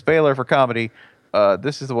 besides Texas Baylor for comedy,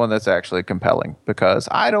 this is the one that's actually compelling because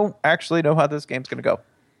I don't actually know how this game's going to go.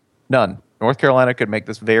 None. North Carolina could make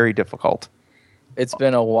this very difficult. It's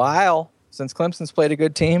been a while since Clemson's played a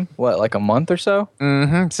good team. What, like a month or so?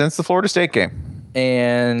 Mm-hmm. Since the Florida State game.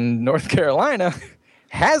 And North Carolina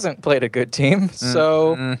hasn't played a good team.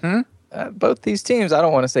 So both these teams, I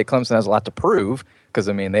don't want to say Clemson has a lot to prove because,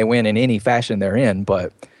 I mean, they win in any fashion they're in.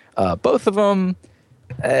 But both of them,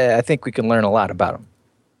 I think we can learn a lot about them.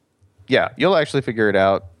 Yeah, you'll actually figure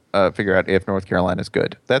out if North Carolina is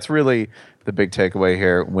good. That's really the big takeaway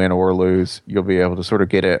here. Win or lose, you'll be able to sort of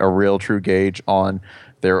get a real true gauge on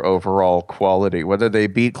their overall quality. Whether they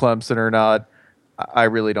beat Clemson or not, I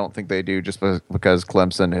really don't think they do, just because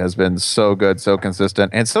Clemson has been so good, so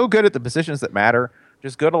consistent, and so good at the positions that matter.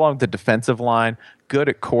 Just good along the defensive line, good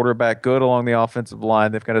at quarterback, good along the offensive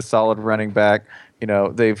line. They've got a solid running back. You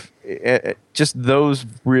know, they've just those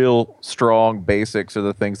real strong basics are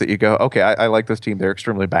the things that you go, okay, I like this team. They're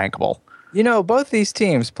extremely bankable. You know, both these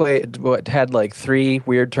teams had like 3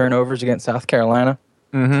 weird turnovers against South Carolina.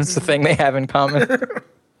 It's the thing they have in common.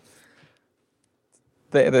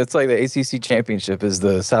 It's like the ACC championship is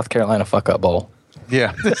the South Carolina fuck-up bowl.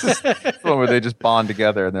 Yeah, this is the one where they just bond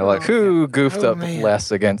together and they're like, who goofed up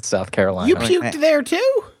less against South Carolina? You puked there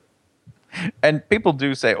too? And people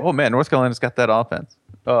do say, oh man, North Carolina's got that offense.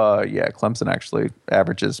 Yeah, Clemson actually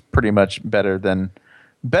averages pretty much better than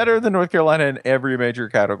North Carolina in every major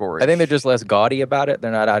category. I think they're just less gaudy about it.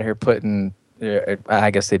 They're not out here putting, I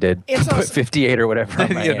guess they did put 58 or whatever.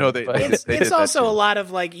 It's also a lot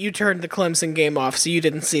of like, you turned the Clemson game off, so you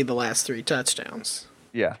didn't see the last 3 touchdowns.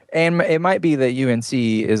 Yeah. And it might be that UNC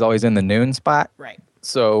is always in the noon spot. Right.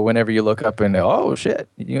 So whenever you look up and, oh shit,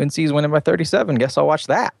 UNC's winning by 37, guess I'll watch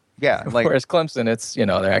that. Yeah. Like, whereas Clemson, it's,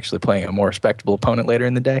 they're actually playing a more respectable opponent later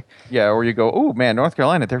in the day. Yeah, or you go, oh man, North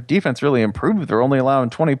Carolina, their defense really improved. They're only allowing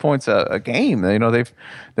 20 points a game. They've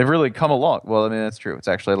really come along. Well, I mean, that's true. It's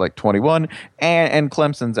actually like 21, and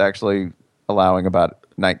Clemson's actually allowing about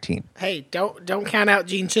 19. Hey, don't count out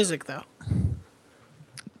Gene Chizik though.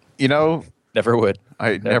 Never would.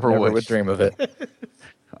 I never would dream of it.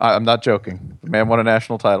 I'm not joking. The man won a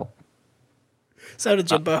national title. So did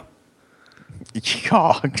Jimbo. What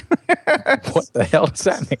the hell does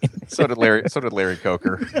that mean? So did Larry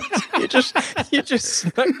Coker. you just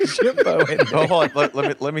snuck Jimbo in there. Hold on,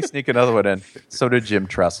 let me sneak another one in. So did Jim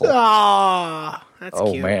Tressel. That's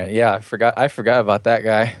cute. Oh man, yeah, I forgot about that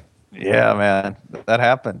guy. Yeah, man, that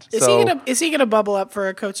happened. Is he gonna bubble up for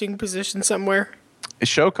a coaching position somewhere? His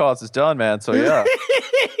show cause is done, man. So yeah.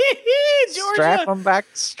 Georgia.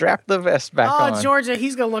 Strap the vest back on. Oh, Georgia,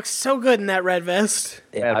 he's going to look so good in that red vest.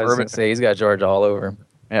 Yeah, I was going to say, he's got Georgia all over him.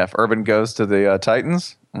 Yeah, if Urban goes to the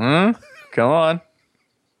Titans, come on.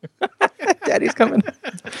 Daddy's coming.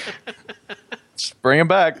 Just bring him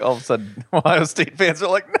back. All of a sudden, Ohio State fans are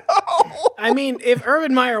like, no. I mean, if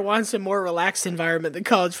Urban Meyer wants a more relaxed environment than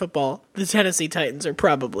college football, the Tennessee Titans are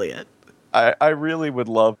probably it. I really would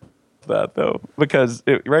love that, though, because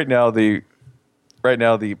right now the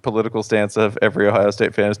political stance of every Ohio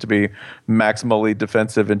State fan is to be maximally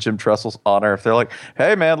defensive in Jim Tressel's honor. If they're like,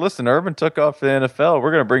 hey, man, listen, Urban took off the NFL.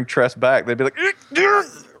 We're going to bring Tress back. They'd be like,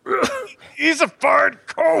 he's a fine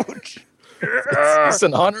coach. He's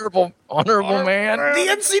an honorable man. The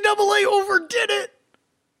NCAA overdid it.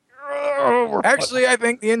 Actually, I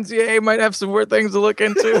think the NCAA might have some more things to look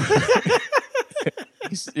into.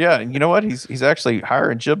 Yeah, and you know what? He's actually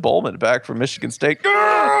hiring Jim Bowman back from Michigan State.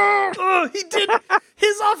 He did.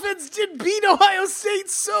 His offense did beat Ohio State,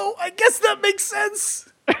 so I guess that makes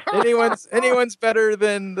sense. Anyone's better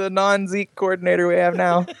than the non-Zeke coordinator we have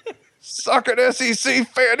now. Suck an SEC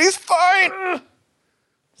fan. He's fine.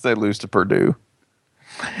 They lose to Purdue.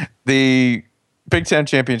 The Big Ten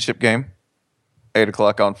championship game,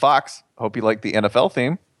 8:00 on Fox. Hope you like the NFL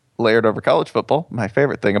theme layered over college football. My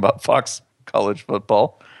favorite thing about Fox college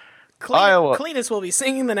football. Iowa. Cletus will be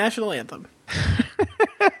singing the national anthem.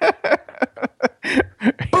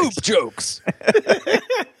 Boob jokes.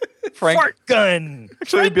 Fart gun.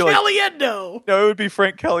 Frank Caliendo. No, it would be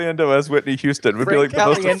Frank Caliendo as Whitney Houston. It would be like the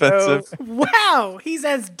most offensive. Wow, he's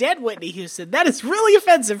as dead Whitney Houston. That is really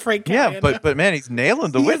offensive, Frank Caliendo. Yeah, but man, he's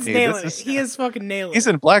nailing the Whitney. He is fucking nailing it. He's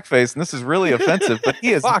in blackface, and this is really offensive, but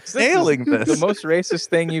he is nailing this. The most racist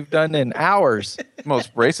thing you've done in hours.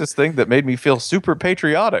 Most racist thing that made me feel super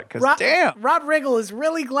patriotic. Damn. Rod Riggle is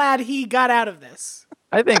really glad he got out of this.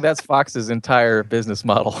 I think that's Fox's entire business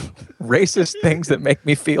model. Racist things that make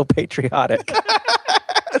me feel patriotic.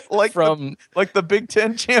 like the Big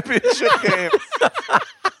Ten championship game.